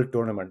the whole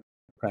tournament,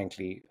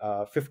 frankly.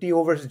 50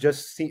 overs it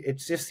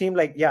just seemed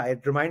like, yeah,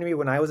 it reminded me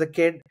when I was a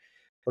kid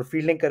or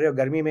fielding कर रहे हो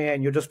गर्मी में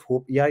and you just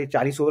hope यार ये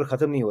 40 over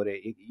खत्म नहीं हो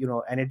रहे,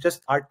 and it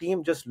just our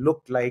team just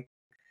looked like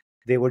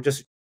they were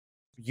just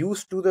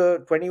used to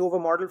the 20 over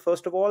model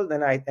first of all.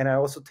 Then I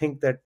also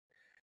think that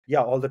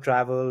yeah, all the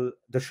travel,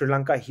 the Sri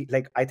Lanka,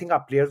 I think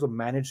our players were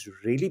managed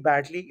really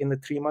badly in the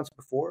 3 months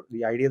before.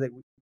 The idea that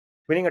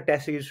winning a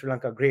test series Sri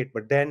Lanka, great,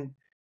 but then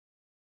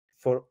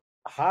for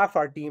half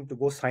our team to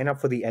go sign up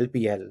for the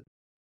LPL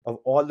of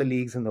all the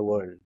leagues in the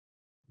world,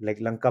 like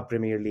Lanka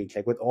Premier League,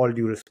 like with all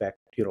due respect,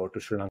 to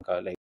Sri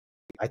Lanka, like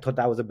I thought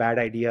that was a bad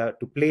idea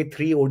to play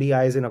 3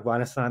 ODIs in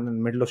Afghanistan in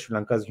the middle of Sri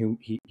Lanka's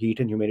heat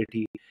and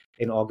humidity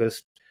in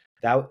August.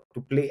 That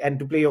to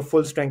play your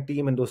full strength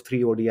team in those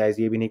 3 ODIs,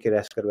 ye bhi nahi ki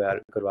rest karwa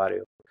rahe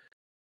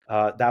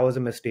ho. That was a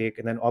mistake.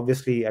 And then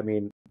obviously, I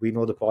mean, we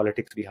know the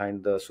politics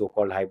behind the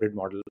so-called hybrid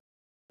model.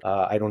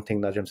 I don't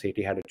think Najam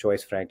Sethi had a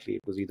choice, frankly.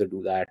 It was either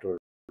do that or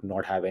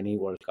not have any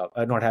World Cup,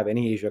 not have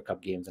any Asia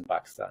Cup games in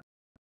Pakistan.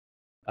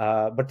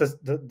 But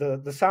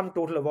the sum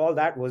total of all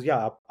that was,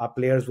 yeah, our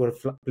players were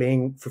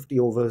playing 50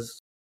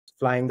 overs,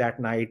 flying that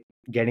night,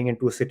 getting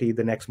into a city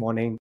the next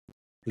morning,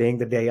 playing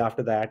the day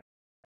after that.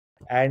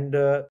 And,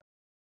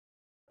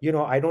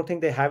 I don't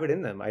think they have it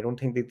in them. I don't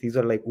think that these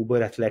are like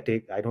uber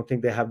athletic. I don't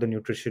think they have the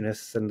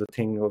nutritionists and the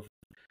thing of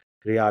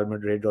Real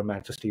Madrid or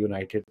Manchester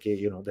United,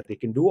 that they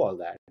can do all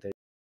that.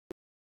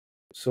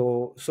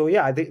 So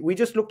yeah, we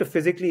just looked a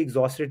physically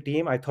exhausted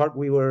team. I thought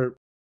we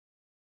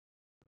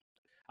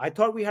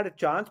had a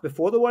chance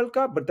before the World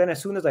Cup, but then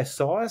as soon as I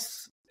saw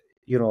us,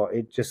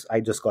 I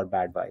just got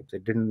bad vibes.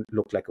 It didn't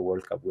look like a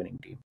World Cup winning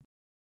team.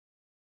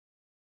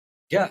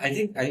 yeah I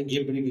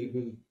ये बड़ी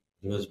बिल्कुल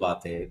दुरुस्त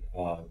बात है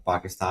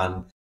पाकिस्तान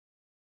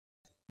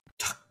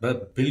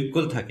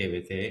बिल्कुल थके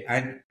हुए थे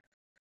एंड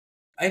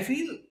आई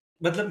फील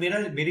मतलब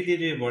मेरे लिए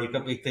जो वर्ल्ड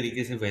कप एक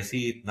तरीके से वैसे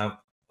ही इतना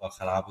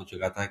खराब हो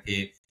चुका था कि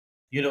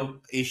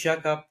एशिया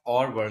कप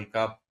और वर्ल्ड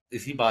कप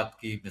इसी बात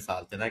की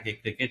मिसाल थे ना कि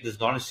cricket is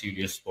not a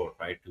serious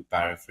sport right to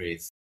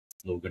paraphrase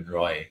लोगन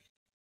Roy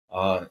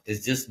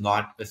it's just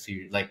not a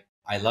serious like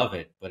I love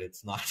it but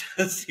it's not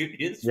a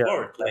serious Yeah,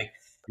 sport like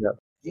yeah,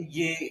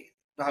 ये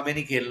हमें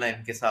नहीं खेलना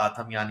इनके साथ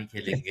हम यहाँ नहीं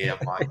खेलेंगे हम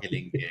वहाँ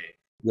खेलेंगे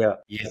yeah,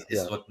 ये इस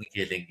yeah. वक्त नहीं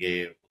खेलेंगे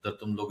उधर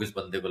तुम लोग इस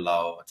बंदे को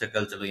लाओ अच्छा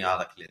कल चलो यहाँ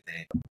रख लेते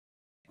हैं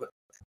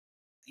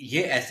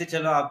ये ऐसे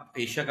चलो आप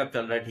एशिया कप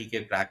चल रहा है ठीक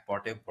है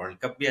क्रैकपॉट है वर्ल्ड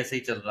कप भी ऐसे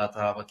ही चल रहा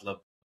था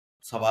मतलब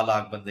 1.25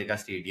 लाख बंदे का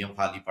स्टेडियम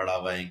खाली पड़ा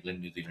हुआ है इंग्लैंड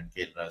न्यूजीलैंड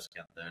खेल रहा है उसके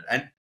अंदर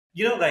and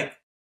like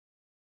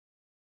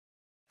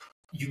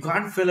you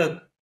can't fill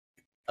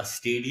a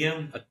stadium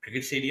a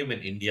cricket stadium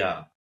in India.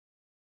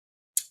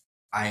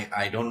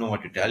 I don't know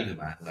what to tell you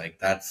man like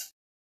that's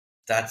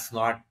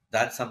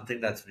something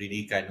that's really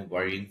kind of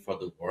worrying for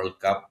the World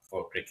Cup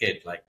for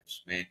cricket like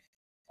उसमें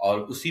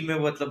और उसी में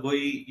मतलब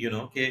वही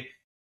कि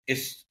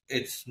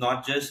it's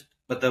not just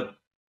मतलब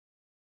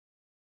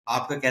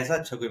आपका कैसा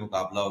अच्छा कोई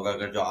मुकाबला होगा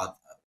अगर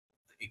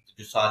एक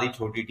जो सारी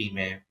छोटी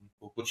टीमें हैं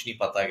उनको कुछ नहीं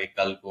पता कि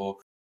कल को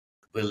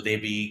will they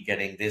be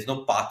getting? There's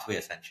no pathway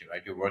essentially,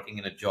 right? You're working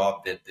in a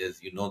job that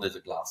there's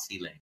a glass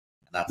ceiling,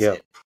 and that's Yeah.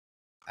 it.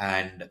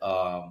 And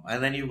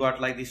then you got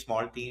like these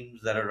small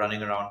teams that are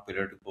running around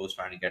pillar to post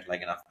trying to get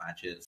like enough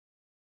matches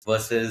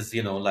versus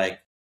like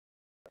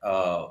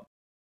uh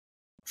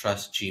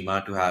trust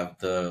Chima to have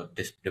the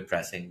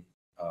depressing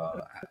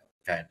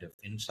kind of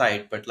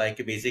insight, but like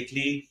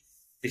basically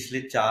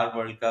पिछले 4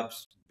 World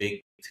Cups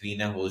big three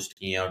ने host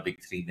किए हैं और big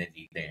three ने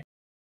जीते हैं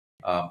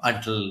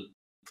until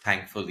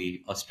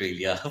thankfully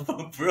Australia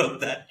broke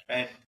that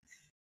trend.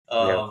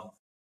 Yeah.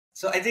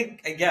 So I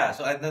think yeah.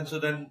 So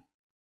then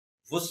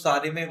वो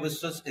सारे में was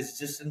just it's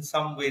just in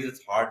some ways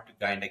it's hard to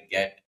kind of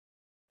get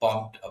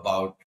pumped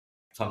about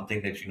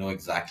something that you know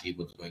exactly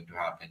what's going to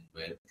happen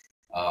with.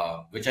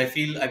 Which I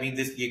feel, I mean,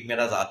 this ये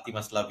मेरा ज़ाती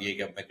मसला भी है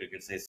कि अब मैं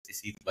cricket से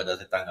इसी वजह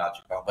से तंग आ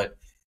चुका हूँ. But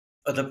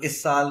मतलब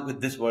इस साल with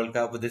this World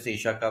Cup, with this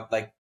Asia Cup,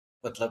 like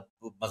मतलब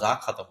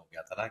मजाक खत्म हो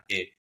गया था ना कि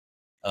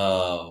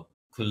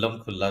खुल्लम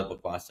खुल्ला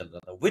बकवास चल रहा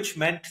था. Which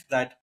meant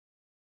that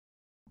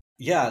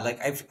yeah, like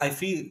I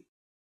feel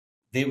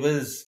there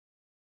was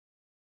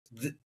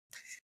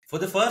for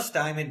the first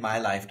time in my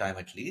lifetime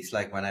at least,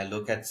 like when I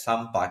look at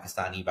some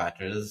Pakistani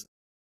batters,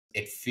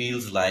 it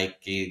feels like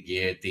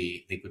yeah,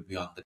 they could be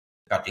on the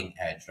cutting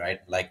edge, right?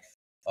 Like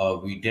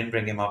we didn't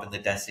bring him up in the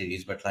test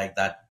series, but like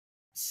that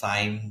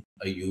sign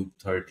a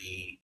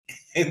U30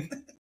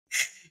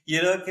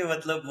 कि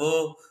मतलब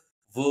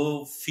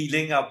वो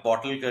feeling आप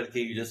bottle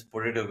करके you just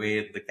put it away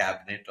in the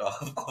cabinet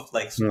of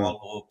like Hmm. small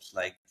hopes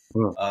like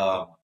Hmm.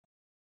 um,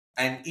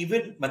 and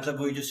even मतलब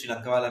वही जो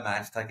श्रीलंका वाला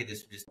match था कि जो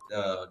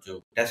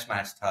टेस्ट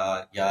मैच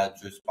था या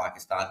जो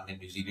पाकिस्तान ने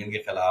न्यूजीलैंड के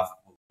खिलाफ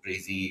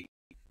crazy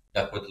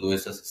Duckworth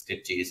Louis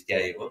assisted chase किया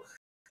है वो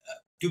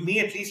to me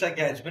at least like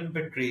yeah, it's been a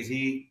bit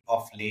crazy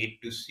of late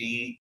to see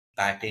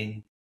batting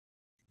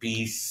be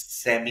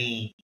semi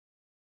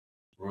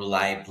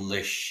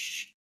reliable-ish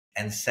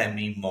and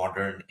semi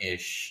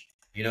modern-ish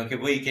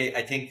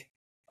I think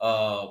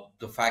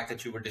the fact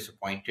that you were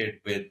disappointed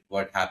with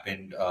what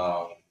happened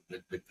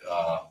with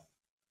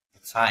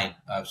Sign,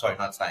 sorry,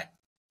 not Sign.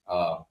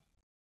 Uh,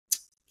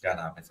 क्या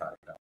नाम है सारे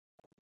का?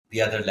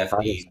 The other Harris.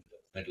 lefty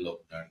middle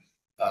opener.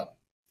 Uh,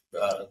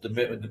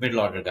 the middle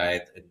order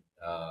guy.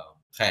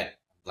 Khair,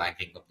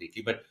 blanking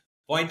completely. But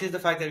point is the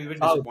fact that we were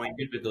South.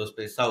 disappointed with those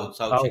players. South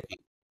South. Shaki.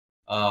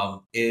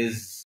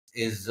 Is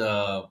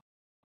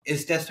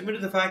testament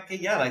to the fact that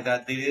yeah, like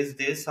that there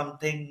is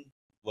something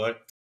worth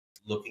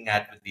looking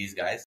at with these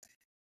guys.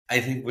 I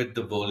think with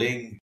the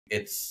bowling,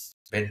 it's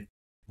been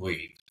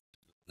wait.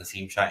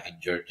 Naseem Shah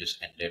injured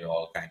just ended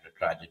all kind of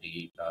tragedy.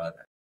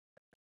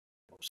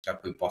 उसका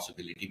कोई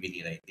possibility भी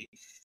नहीं रही थी.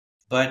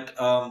 But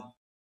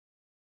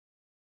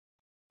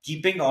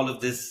keeping all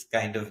of this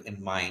kind of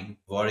in mind,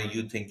 what are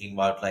you thinking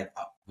about like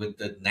with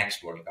the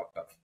next World Cup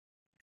coming?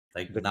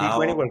 Like The T20 now,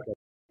 World Cup.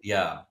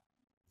 yeah,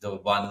 the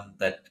one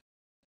that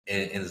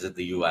is in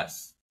the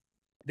US.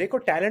 देखो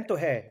talent तो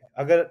है.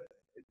 अगर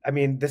I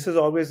mean, this is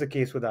always the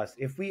case with us.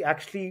 If we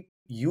actually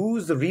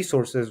use the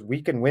resources,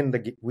 we can win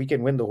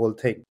the whole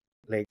thing.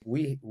 Like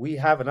we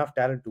have enough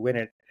talent to win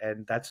it,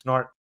 and that's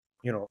not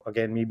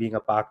again me being a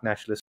Pak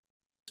nationalist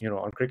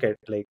on cricket.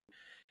 Like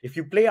if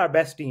you play our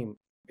best team,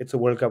 it's a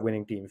World Cup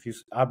winning team.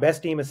 Our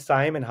best team is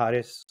Saim and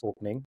Haris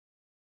opening,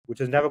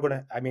 which is never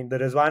gonna. I mean, the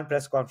Rizwan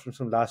press conference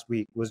from last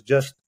week was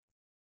just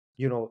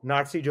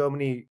Nazi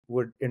Germany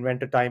would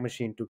invent a time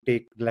machine to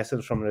take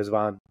lessons from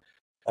Rizwan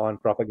on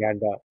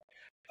propaganda.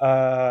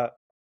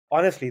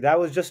 Honestly, that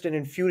was just an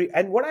infuriating.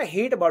 And what I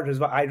hate about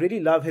Rizwan, I really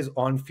love his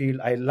on-field.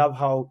 I love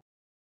how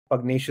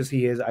pugnacious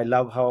he is. I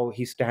love how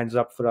he stands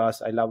up for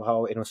us. I love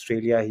how in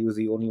Australia he was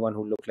the only one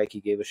who looked like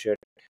he gave a shit.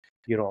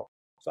 So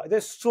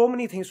there's so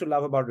many things to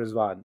love about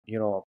Rizwan.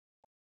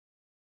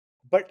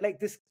 But like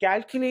this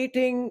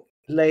calculating,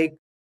 like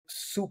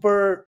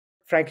super,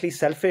 frankly,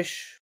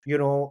 selfish,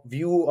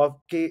 view of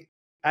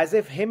as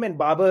if him and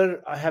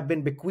Babar have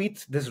been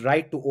bequeathed this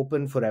right to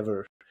open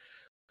forever.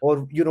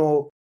 Or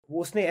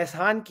वो उसने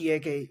एहसान किया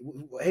कि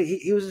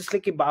he was just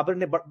like कि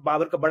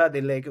बाबर का बड़ा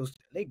दिल है कि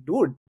like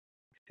dude,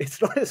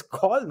 it's not his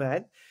call,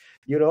 man.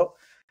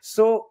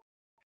 So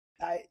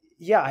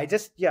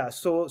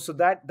so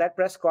that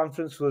press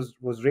conference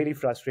was really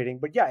frustrating.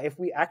 But yeah, if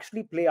we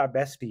actually play our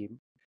best team,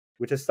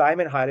 which is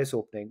Simon Harris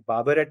opening,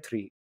 Babar at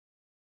 3,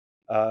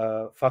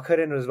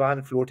 Fakhar and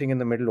Rizwan floating in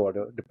the middle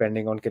order,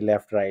 depending on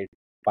left, right,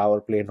 power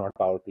play, not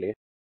power play.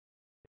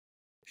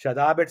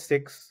 Shadab at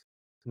 6,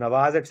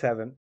 Nawaz at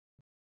 7,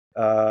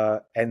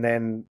 and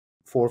then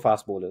 4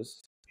 fast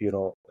bowlers.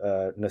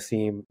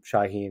 Naseem,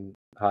 Shaheen,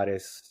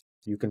 Haris.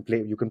 You can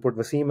put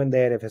Wasim in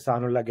there if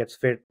Hasanullah gets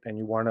fit and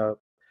you want a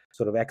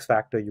sort of X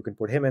factor. You can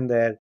put him in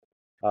there.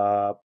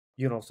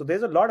 So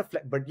there's a lot of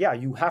but yeah,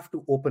 you have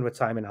to open with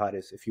Simon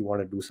Harris if you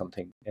want to do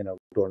something in a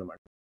tournament.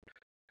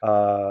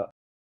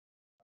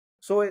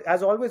 So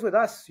as always with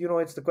us,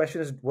 it's the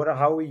question is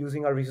how are we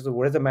using our resources?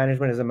 What is the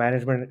management? Is the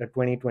management a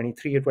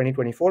 2023 or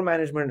 2024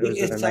 management, or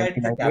is it a इस side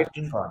का 1998?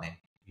 Captain कौन है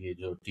ये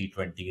जो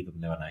T20 की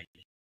तुमने बनाई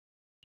है?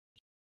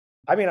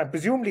 I mean,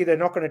 presumably they're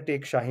not going to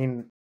take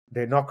Shaheen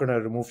they're not going to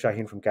remove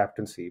Shaheen from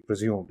captaincy,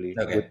 presumably,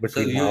 Okay, with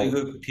so between now.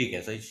 ठीक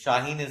है. So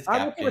Shaheen is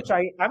I'm okay with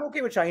captain. Shaheen. I'm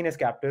okay with Shaheen as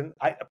captain.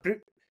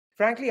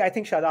 Frankly, I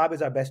think Shadab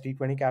is our best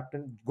T20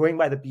 captain, going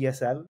by the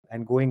PSL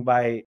and going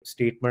by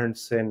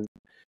statements and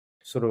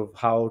sort of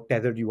how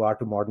tethered you are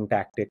to modern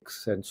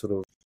tactics and sort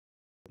of,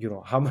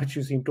 how much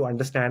you seem to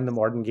understand the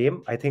modern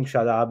game. I think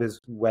Shadab is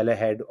well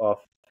ahead of.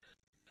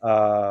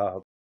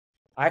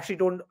 I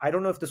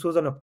don't know if this was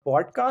on a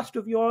podcast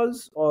of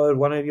yours or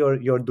one of your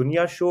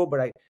Dunya show, but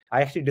I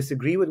actually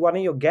disagree with one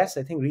of your guests.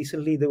 I think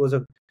recently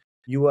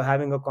you were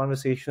having a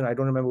conversation. I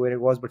don't remember where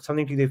it was, but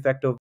something to the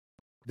effect of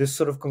this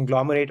sort of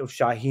conglomerate of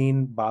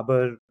Shaheen,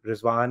 Babar,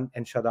 Rizwan,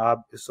 and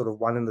Shadab is sort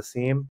of one and the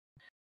same,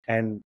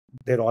 and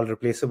they're all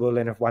replaceable.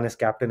 And if one is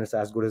captain, it's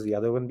as good as the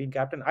other one being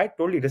captain. I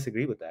totally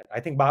disagree with that. I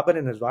think Babar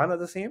and Rizwan are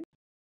the same.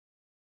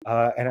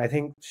 And I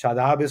think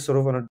Shadab is sort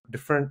of on a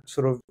different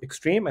sort of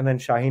extreme, and then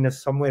Shaheen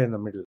is somewhere in the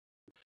middle.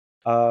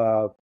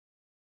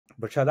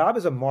 But Shadab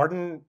is a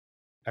modern,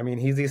 I mean,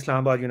 he's the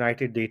Islamabad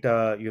United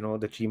data,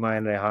 the Chima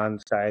and Rehan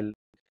style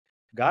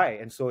guy.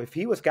 And so if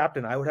he was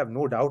captain, I would have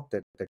no doubt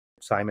that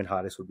Simon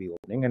Harris would be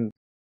opening. And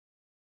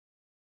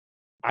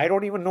I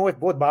don't even know if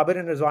both Babar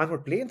and Rizwan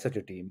would play in such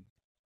a team.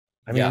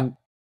 I mean,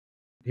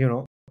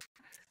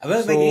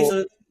 Well,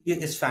 so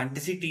his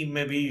fantasy team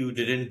maybe you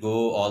didn't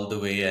go all the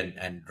way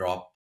and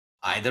drop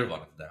either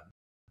one of them.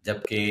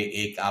 जबकि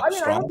एक I आप mean, I don't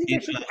strong think team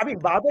they should. में I mean,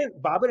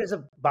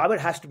 Babar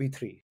has to be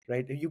three,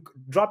 right? You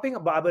dropping a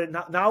Babar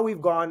now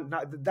we've gone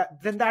now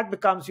that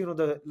becomes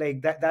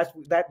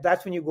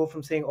that's when you go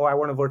from saying, oh, I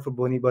want to vote for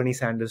Bernie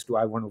Sanders to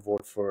I want to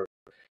vote for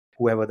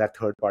whoever that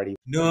third party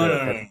no no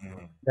no no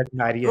no. that तो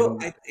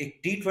Marian.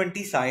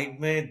 T20 side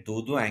में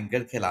दो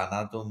anchor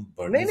खिलाना तुम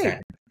बर्नी नहीं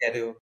Sanders कह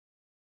रहे हो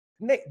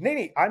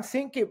नहीं I'm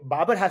saying that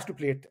Babar has to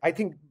play it. I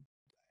think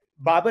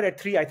Babar at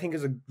 3 I think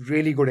is a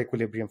really good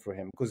equilibrium for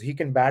him because he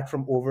can bat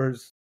from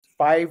overs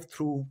 5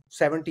 through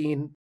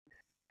 17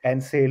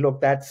 and say,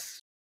 look,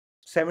 that's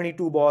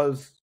 72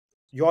 balls.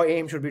 Your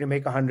aim should be to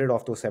make 100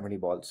 off those 70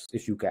 balls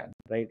if you can,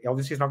 right?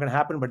 Obviously, it's not going to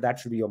happen, but that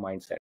should be your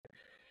mindset.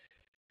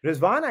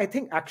 Rizwan, I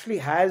think, actually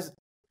has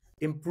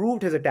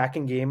improved his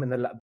attacking game.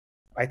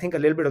 I think a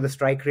little bit of the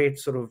strike rate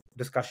sort of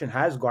discussion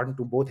has gotten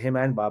to both him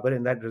and Babar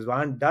in that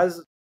Rizwan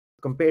does,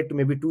 compared to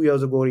maybe 2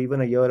 years ago or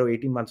even a year or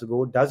 18 months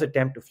ago, does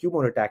attempt a few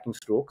more attacking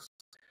strokes.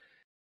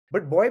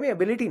 But boy, mein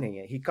ability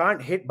nahi hai. He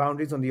can't hit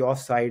boundaries on the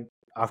offside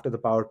after the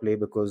power play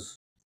because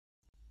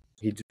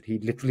he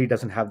literally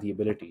doesn't have the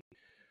ability.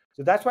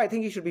 So that's why I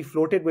think he should be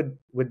floated with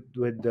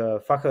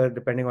Fakhr,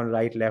 depending on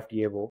right, left,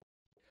 yevo.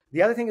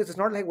 The other thing is, it's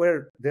not like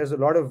where there's a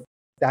lot of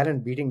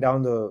talent beating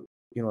down the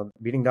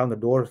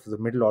door for the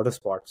middle order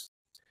spots.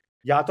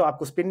 या तो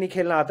आपको spin नहीं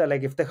खेलना आता,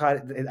 like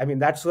Iftikhar, I mean,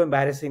 that's so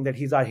embarrassing that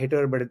he's our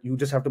hitter, but you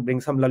just have to bring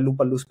some lallu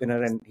pallu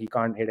spinner and he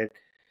can't hit it.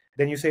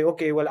 Then you say,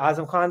 okay, well,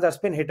 Azam Khan's our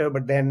spin hitter,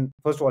 but then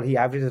first of all, he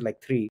averages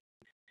like 3.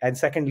 And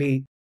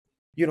secondly,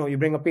 you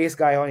bring a pace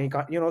guy on, he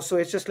can't, so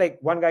it's just like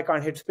one guy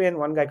can't hit spin,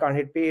 one guy can't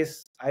hit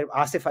pace.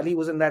 Asif Ali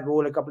was in that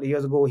role a couple of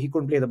years ago. He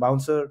couldn't play the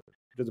bouncer.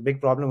 It was a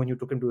big problem when you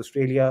took him to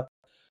Australia.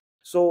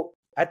 So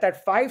at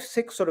that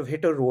 5-6 sort of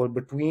hitter role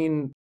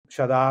between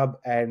Shadab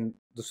and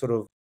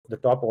the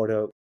top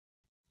order,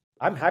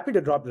 I'm happy to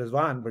drop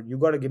Rizwan, but you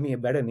got to give me a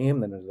better name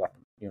than Rizwan.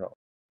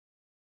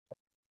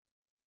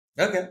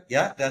 Okay,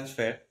 yeah, that's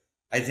fair.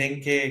 I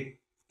think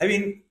I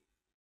mean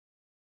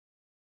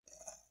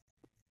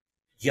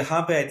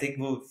यहाँ पे I think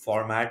वो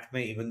format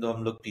में even though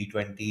हम लोग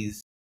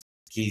T20s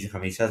की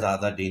हमेशा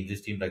ज्यादा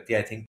dangerous team लगती है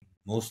I think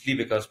mostly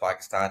because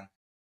Pakistan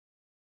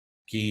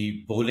की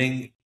bowling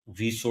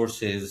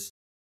resources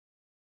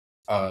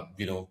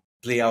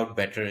play out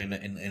better in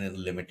a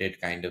limited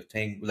kind of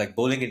thing. Like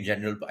bowling in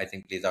general, I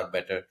think plays out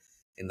better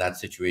in that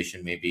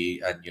situation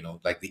maybe, and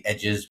like the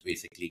edges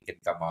basically can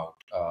come out.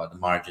 The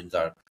margins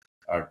are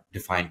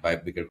defined by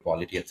bigger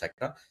quality,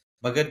 etc.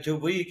 मगर जो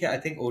वही कि I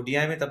think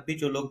ODI में तब भी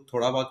जो लोग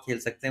थोड़ा बहुत खेल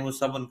सकते हैं वो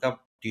सब उनका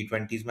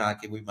T20s में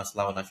आके वही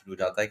मसला होना शुरू हो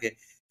जाता है कि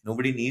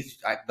nobody needs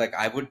like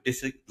I would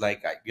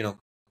like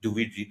do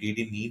we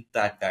really need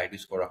that guy to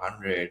score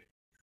 100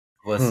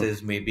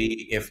 versus maybe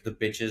if the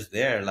pitch is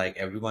there, like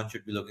everyone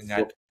should be looking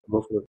at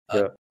Go for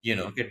it.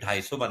 Yeah. कि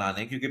 250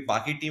 बनाने क्योंकि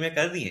बाकी टीमें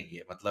कर रही हैं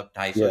ये मतलब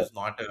 250 Yeah. is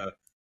not a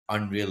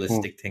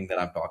unrealistic thing that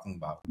I'm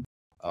talking about.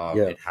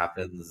 Yeah. It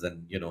happens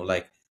and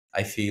like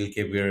I feel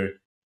कि we're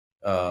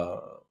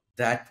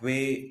that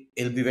way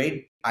it'll be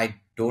very I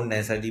don't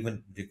necessarily even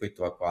मुझे कोई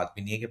तवक्कुआत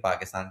भी नहीं है कि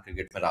पाकिस्तान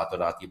क्रिकेट में रातों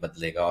रात ही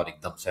बदलेगा और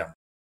एकदम से हम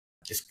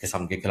इस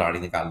किस्म के खिलाड़ी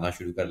निकालना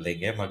शुरू कर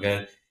लेंगे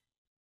मगर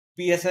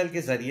पीएसएल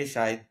के जरिए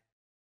शायद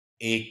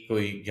एक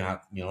कोई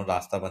यहाँ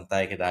रास्ता बनता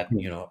है कि that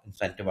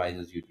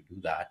incentivizes you to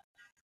do that.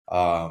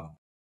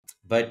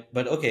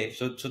 But okay,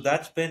 so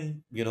that's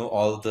been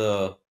all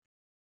the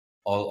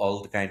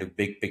kind of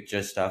big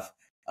picture stuff.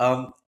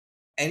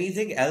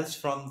 Anything else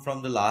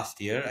from the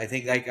last year? I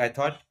think I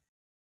thought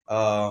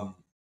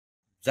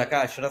Zaka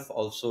Ashraf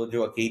also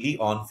जो अकेली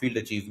on field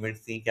achievement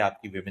थी कि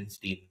आपकी women's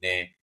team ने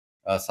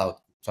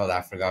south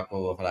Africa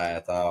को हराया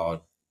था और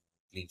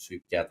क्लीन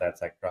स्वीप किया था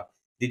etc.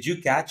 Did you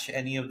catch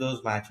any of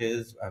those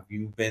matches? Have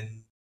you been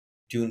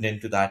tuned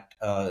into that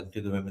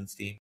to the women's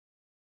team?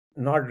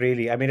 Not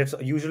really. I mean, it's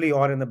usually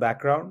on in the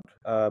background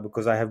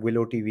because I have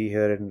Willow TV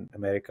here in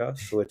America,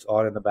 so it's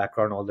on in the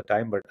background all the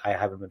time. But I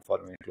haven't been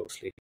following it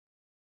closely.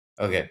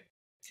 Okay.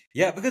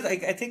 Yeah, because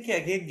I think yeah,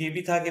 again ये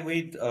भी था कि वही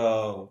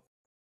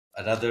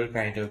another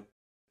kind of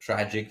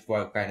tragic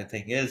kind of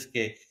thing is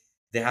that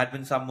there had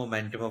been some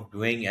momentum of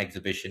doing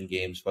exhibition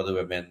games for the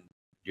women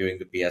during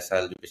the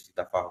PSL जो पिछली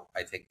दफा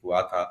I think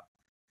हुआ था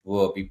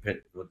वो अभी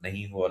फिर वो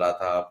नहीं हो रहा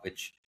था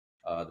which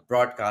the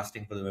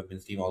broadcasting for the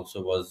women's team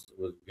also was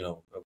was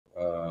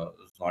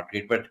not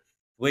great but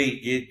वही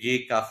ये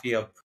काफी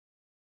अब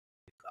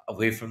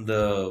away from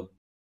the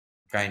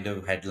kind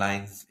of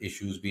headlines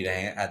issues be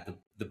रहे हैं at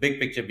the big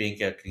picture being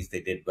that at least they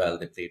did well,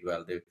 they played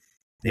well, they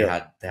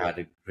Yeah. had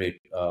a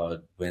great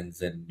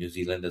wins in New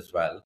Zealand as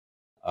well.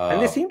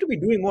 And they seem to be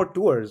doing more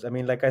tours. I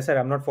mean, like I said,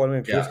 I'm not following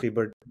it Yeah, closely,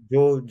 but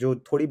जो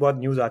थोड़ी बहुत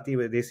news आती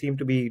है, they seem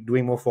to be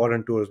doing more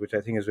foreign tours, which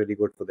I think is really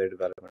good for their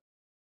development.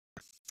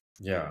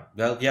 yeah.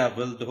 Well, yeah.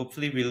 Well,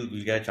 hopefully we'll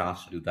get a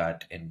chance to do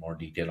that in more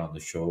detail on the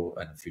show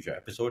in a future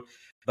episode.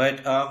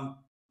 But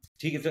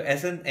ठीक है, so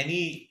as in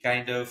any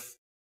kind of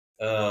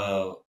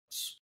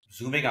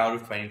zooming out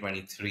of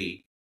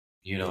 2023,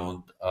 you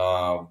know,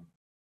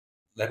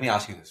 let me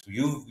ask you this: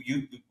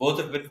 you both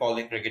have been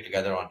following cricket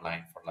together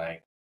online for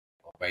like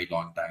a very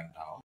long time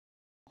now.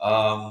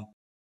 Um,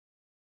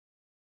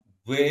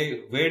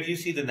 where do you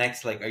see the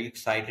next? Like, are you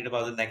excited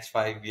about the next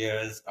 5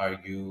 years? Are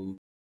you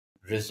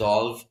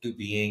resolved to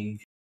being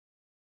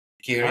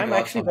caring I'm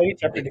about actually something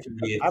very that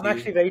infuriates I'm you?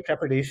 actually very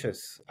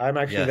trepidatious. I'm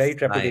actually Yes, very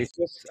nice,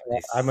 trepidatious.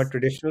 I'm a nice.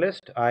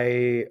 traditionalist.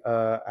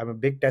 I'm a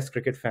big Test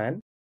cricket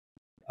fan.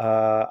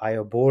 I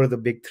abhor the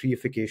big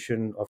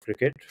threeification of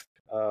cricket.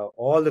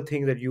 All the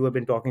things that you have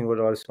been talking about,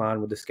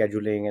 Osman, with the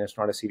scheduling, and it's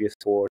not a serious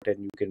sport,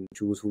 and you can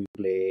choose who you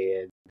play,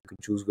 and you can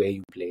choose where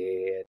you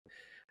play, and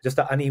just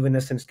the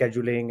unevenness in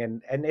scheduling,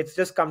 and it's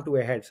just come to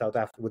a head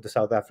with the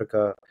South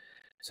Africa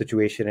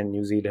situation in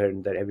New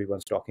Zealand that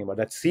everyone's talking about.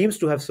 That seems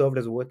to have served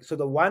as a work. So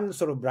the one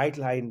sort of bright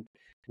line,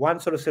 one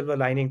sort of silver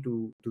lining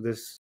to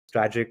this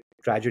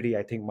tragedy,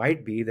 I think,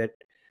 might be that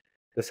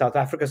the South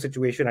Africa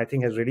situation, I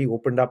think, has really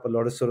opened up a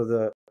lot of sort of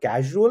the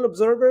casual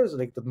observers,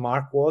 like the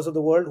Mark Wars of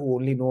the world, who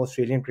only know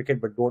Australian cricket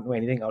but don't know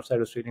anything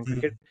outside Australian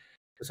cricket,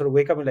 to sort of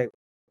wake up and like,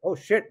 oh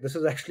shit, this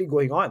is actually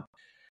going on.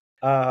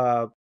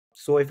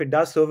 So if it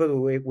does serve as a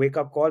wake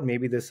up call,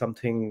 maybe there's some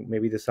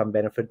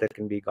benefit that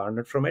can be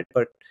garnered from it.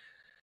 But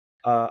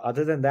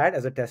other than that,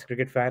 as a Test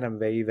cricket fan, I'm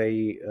very,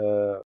 very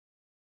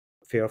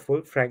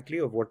fearful, frankly,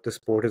 of what the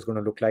sport is going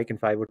to look like in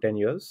 5 or 10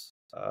 years.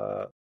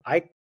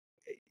 I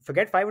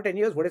forget 5 or 10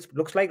 years what it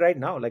looks like right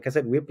now. Like I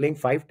said, we're playing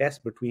 5 tests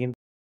between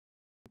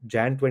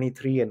Jan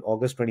 23 and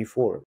August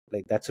 24.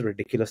 Like that's a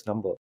ridiculous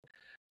number.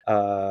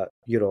 5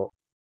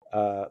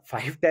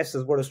 tests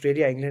is what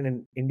Australia, England,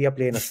 and India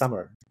play in a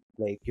summer.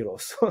 Like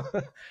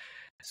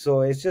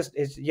so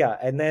it's yeah,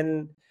 and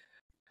then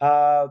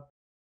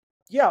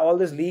all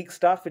this league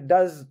stuff. It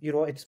does,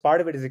 it's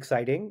part of it is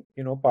exciting.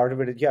 Part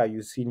of it is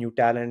you see new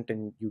talent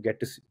and you get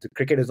to see, the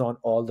cricket is on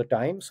all the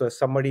time. So as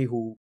somebody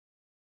who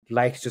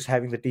likes just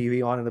having the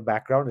TV on in the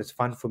background, it's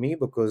fun for me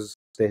because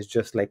there's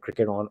just like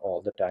cricket on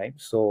all the time.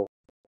 So,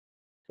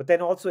 but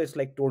then also it's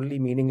like totally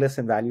meaningless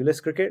and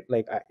valueless cricket.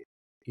 Like,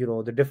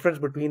 the difference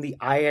between the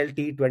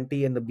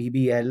ILT20 and the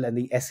BBL and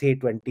the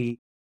SA20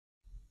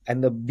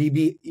 and the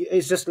BB,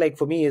 it's just like,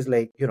 for me, is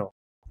like,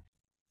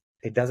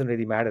 it doesn't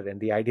really matter.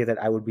 And the idea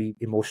that I would be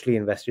emotionally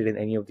invested in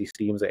any of these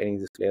teams or any of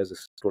these players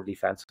is totally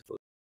fanciful.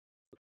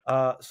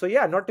 So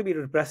yeah, not to be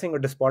depressing or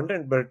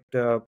despondent, but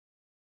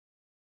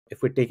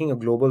if we're taking a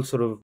global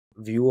sort of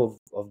view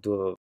of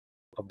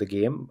the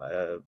game,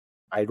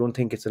 I don't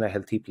think it's in a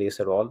healthy place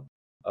at all.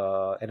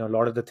 And a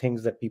lot of the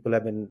things that people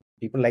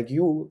like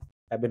you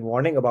have been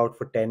warning about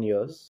for 10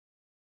 years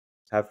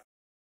have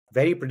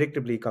very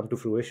predictably come to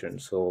fruition.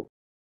 So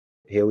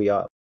here we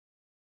are.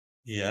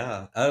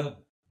 Yeah,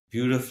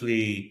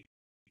 beautifully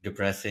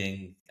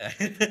depressing.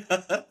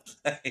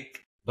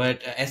 Like,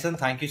 but Ehsan,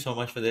 thank you so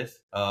much for this.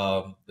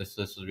 This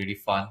was really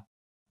fun.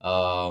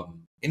 To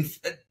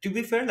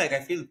be fair, like I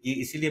feel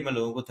इसीलिए मैं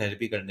लोगों को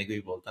therapy करने को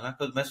भी बोलता ना,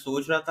 because मैं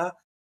सोच रहा था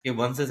कि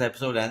once this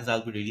episode ends,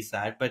 I'll be really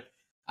sad, but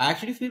I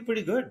actually feel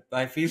pretty good.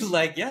 I feel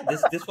like yeah,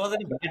 this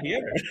wasn't a bad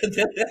year. I'm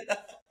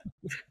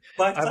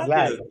Pakistan did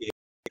glad. okay.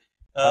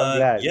 I'm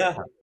glad. Yeah.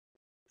 No,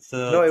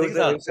 So things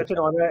it are was such an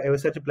honor. It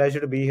was such a pleasure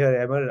to be here,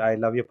 Emmer. I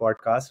love your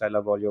podcast. I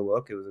love all your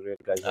work. It was a real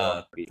pleasure and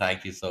honor to be.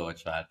 Thank you so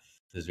much, man.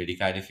 This is really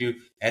kind of you.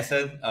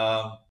 Essen,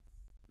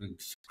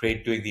 it's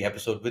great doing the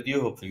episode with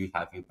you. Hopefully, we'll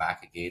have you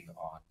back again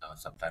on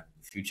sometime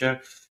in the future.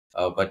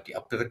 But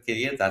up to the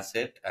career, that's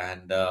it.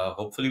 And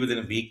hopefully, within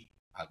a week,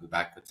 I'll be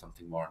back with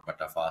something more on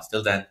Batta fast.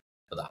 Till then,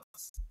 Khuda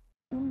Hafiz.